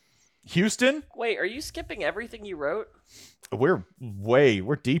 Houston. Wait, are you skipping everything you wrote? We're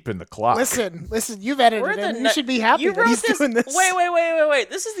deep in the clock. Listen, you've edited him. You should be happy that he's doing this. Wait.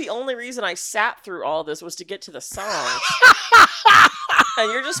 This is the only reason I sat through all this was to get to the songs. And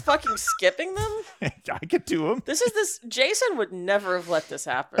you're just fucking skipping them? I could do them. Jason would never have let this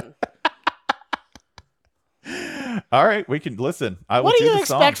happen. All right, we can listen. What do you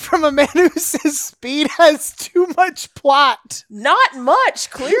expect from a man who says Speed has too much plot? Not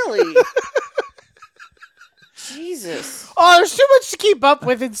much, clearly. Jesus. Oh, there's too much to keep up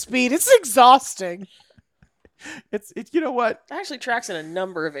with in Speed. It's exhausting. It's you know what? It actually tracks in a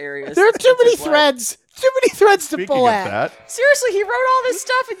number of areas. There are too many threads. Too many threads to pull at. Seriously, he wrote all this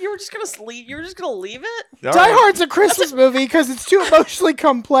stuff and you were just gonna leave. You were just gonna leave it. All Die Hard's a Christmas movie because it's too emotionally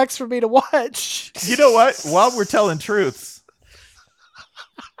complex for me to watch. You know what? While we're telling truths.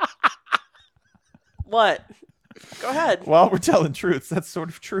 What? Go ahead. While we're telling truths, that's sort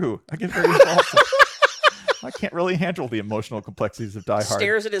of true. I get very involved. I can't really handle the emotional complexities of Die Hard.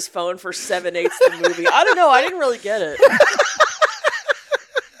 Stares at his phone for 7/8 of the movie. I don't know. I didn't really get it.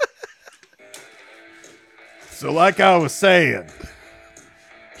 So like I was saying,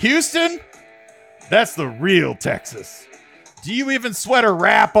 Houston, that's the real Texas. Do you even sweat or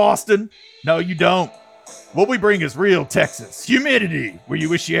rap, Austin? No, you don't. What we bring is real Texas. Humidity, where you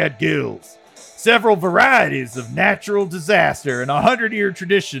wish you had gills. Several varieties of natural disaster and a 100-year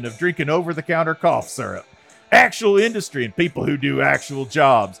tradition of drinking over-the-counter cough syrup. Actual industry and people who do actual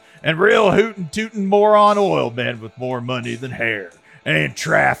jobs. And real hootin' moron oil men with more money than hair. And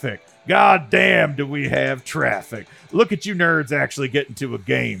traffic. God damn, do we have traffic. Look at you nerds actually getting to a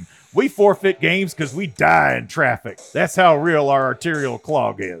game. We forfeit games because we die in traffic. That's how real our arterial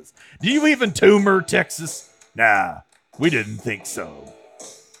clog is. Do you even tumor, Texas? Nah, we didn't think so.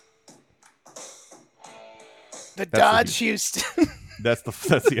 The Dodge Houston. That's the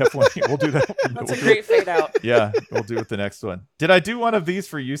F1. We'll do that. That's a great fade out. Yeah, we'll do it the next one. Did I do one of these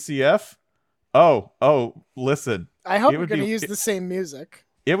for UCF? Oh, listen. I hope you're going to use the same music.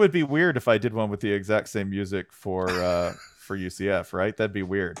 It would be weird if I did one with the exact same music for UCF, right? That'd be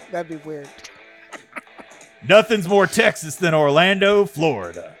weird. That'd be weird. Nothing's more Texas than Orlando,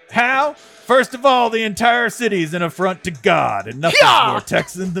 Florida. How? First of all, the entire city is an affront to God, and nothing's more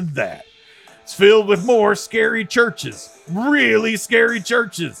Texan than that. It's filled with more scary churches. Really scary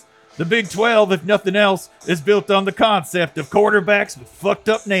churches. The Big 12, if nothing else, is built on the concept of quarterbacks with fucked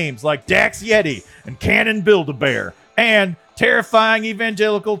up names like Dax Yeti and Cannon Build-A-Bear, and terrifying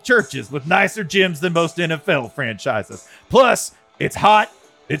evangelical churches with nicer gyms than most NFL franchises. Plus, it's hot,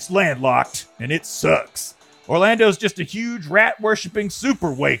 it's landlocked, and it sucks. Orlando's just a huge rat-worshipping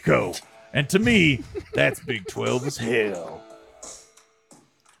super Waco. And to me, that's Big 12 as hell.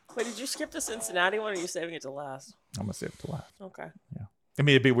 Wait, did you skip the Cincinnati one, or are you saving it to last? I'm going to save it to last. Okay. Yeah. I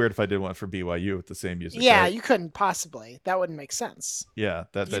mean, it'd be weird if I did one for BYU with the same music. Yeah, right? You couldn't possibly. That wouldn't make sense. Yeah,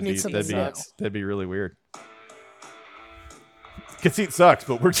 that'd new. be really weird. Conceit sucks,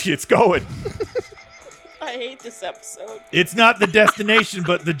 but it's going. I hate this episode. It's not the destination,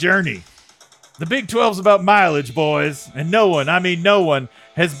 but the journey. The Big 12's about mileage, boys, and no one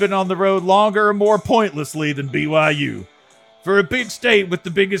has been on the road longer or more pointlessly than BYU. For a big state with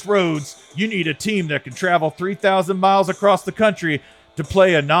the biggest roads, you need a team that can travel 3,000 miles across the country to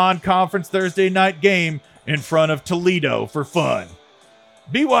play a non-conference Thursday night game in front of Toledo for fun.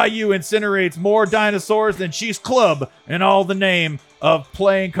 BYU incinerates more dinosaurs than Chiefs Club in all the name of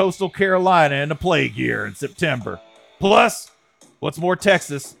playing Coastal Carolina in a plague year in September. Plus, what's more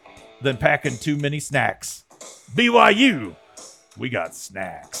Texas than packing too many snacks? BYU, we got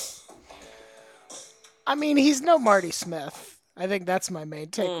snacks. I mean, he's no Marty Smith. I think that's my main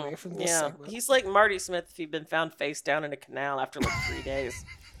takeaway from this segment. He's like Marty Smith if he'd been found face down in a canal after like 3 days.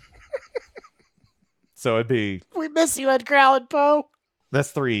 So it'd be... We miss you, Edgar Allan Poe.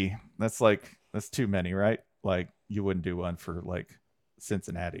 That's 3. That's too many, right? Like, you wouldn't do one for, like,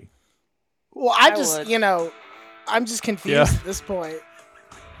 Cincinnati. Well, I'm just confused at this point.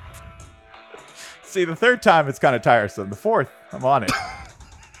 See, the third time it's kind of tiresome. The fourth, I'm on it.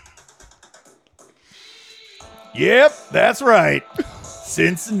 Yep, that's right.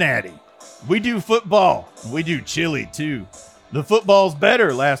 Cincinnati. We do football. We do chili, too. The football's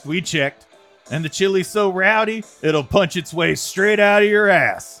better, last we checked. And the chili's so rowdy, it'll punch its way straight out of your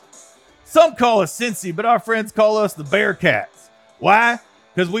ass. Some call us Cincy, but our friends call us the Bearcats. Why?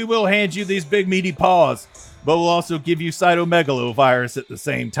 Because we will hand you these big meaty paws, but we'll also give you cytomegalovirus at the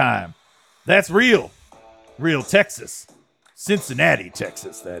same time. That's real. Real Texas. Cincinnati,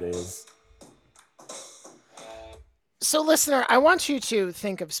 Texas, that is. So, listener, I want you to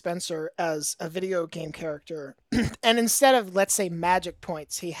think of Spencer as a video game character. And instead of, let's say, magic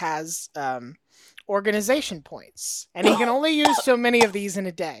points, he has organization points. And he can only use so many of these in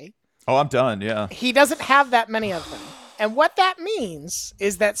a day. Oh, I'm done, yeah. He doesn't have that many of them. And what that means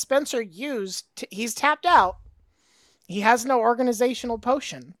is that Spencer he's tapped out. He has no organizational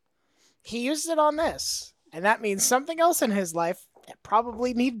potion. He used it on this. And that means something else in his life that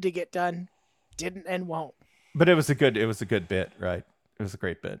probably needed to get done, didn't and won't. But it was a good bit, right? It was a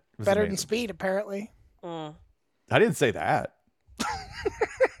great bit. It was better amazing. than Speed, apparently. I didn't say that.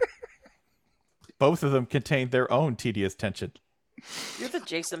 Both of them contained their own tedious tension. You're the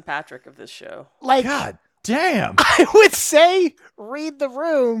Jason Patrick of this show. Like, God damn. I would say read the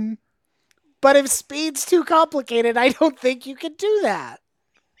room, but if Speed's too complicated, I don't think you can do that.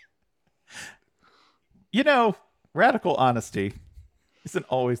 You know, radical honesty isn't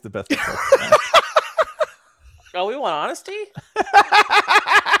always the best approach. Oh, we want honesty?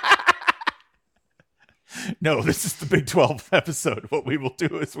 No, this is the Big 12 episode. What we will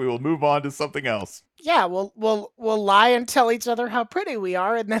do is we will move on to something else. Yeah, we'll lie and tell each other how pretty we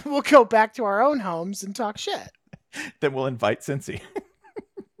are, and then we'll go back to our own homes and talk shit. Then we'll invite Cincy.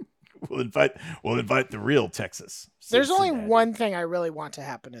 we'll invite the real Texas. There's only Cincinnati. one thing I really want to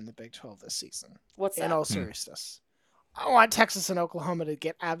happen in the Big 12 this season. What's that? In all seriousness. I want Texas and Oklahoma to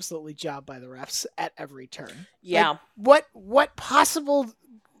get absolutely jobbed by the refs at every turn. Yeah. Like, what possible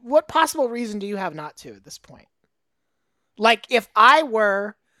reason do you have not to at this point? Like, if I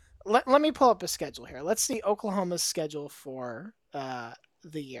were... Let me pull up a schedule here. Let's see Oklahoma's schedule for the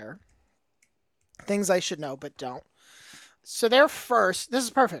year. Things I should know, but don't. So their first... This is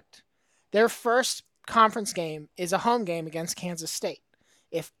perfect. Their first conference game is a home game against Kansas State.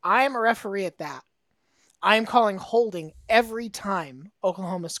 If I am a referee at that, I am calling holding every time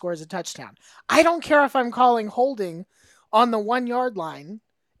Oklahoma scores a touchdown. I don't care if I'm calling holding on the 1 yard line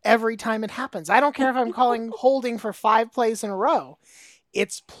every time it happens. I don't care if I'm calling holding for 5 plays in a row.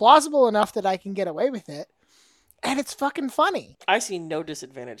 It's plausible enough that I can get away with it, and it's fucking funny. I see no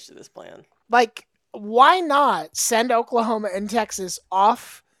disadvantage to this plan. Like, why not send Oklahoma and Texas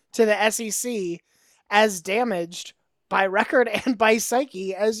off to the SEC as damaged by record and by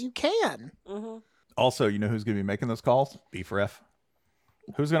psyche as you can? Mm-hmm. Also, you know who's going to be making those calls? Beef Ref.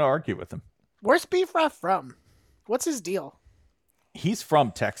 Who's going to argue with him? Where's Beef Ref from? What's his deal? He's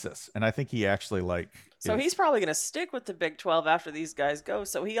from Texas, and I think he actually So he's probably going to stick with the Big 12 after these guys go.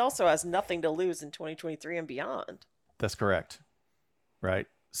 So he also has nothing to lose in 2023 and beyond. That's correct. Right.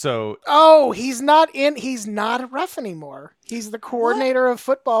 So he's not a ref anymore. He's the coordinator of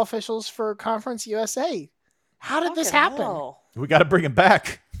football officials for Conference USA. How did this happen? Hell. we got to bring him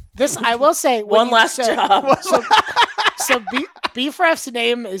back. This, I will say, One last job. So Beef Ref's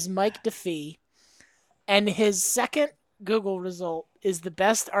name is Mike DeFee, and his second Google result is the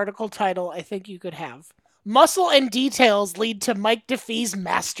best article title I think you could have. Muscle and details lead to Mike DeFee's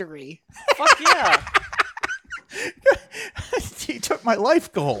mastery. Fuck yeah. He took my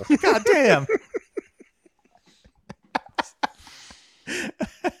life goal. God damn.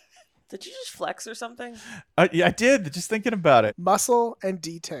 Did you just flex or something? Yeah, I did. Just thinking about it. Muscle and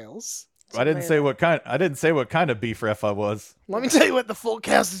details. I didn't say what kind of Beef Ref I was. Let me tell you what the full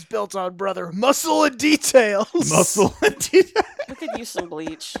cast is built on, brother. Muscle and details. Muscle and details. We could use some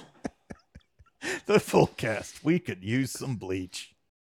bleach. The full cast. We could use some bleach.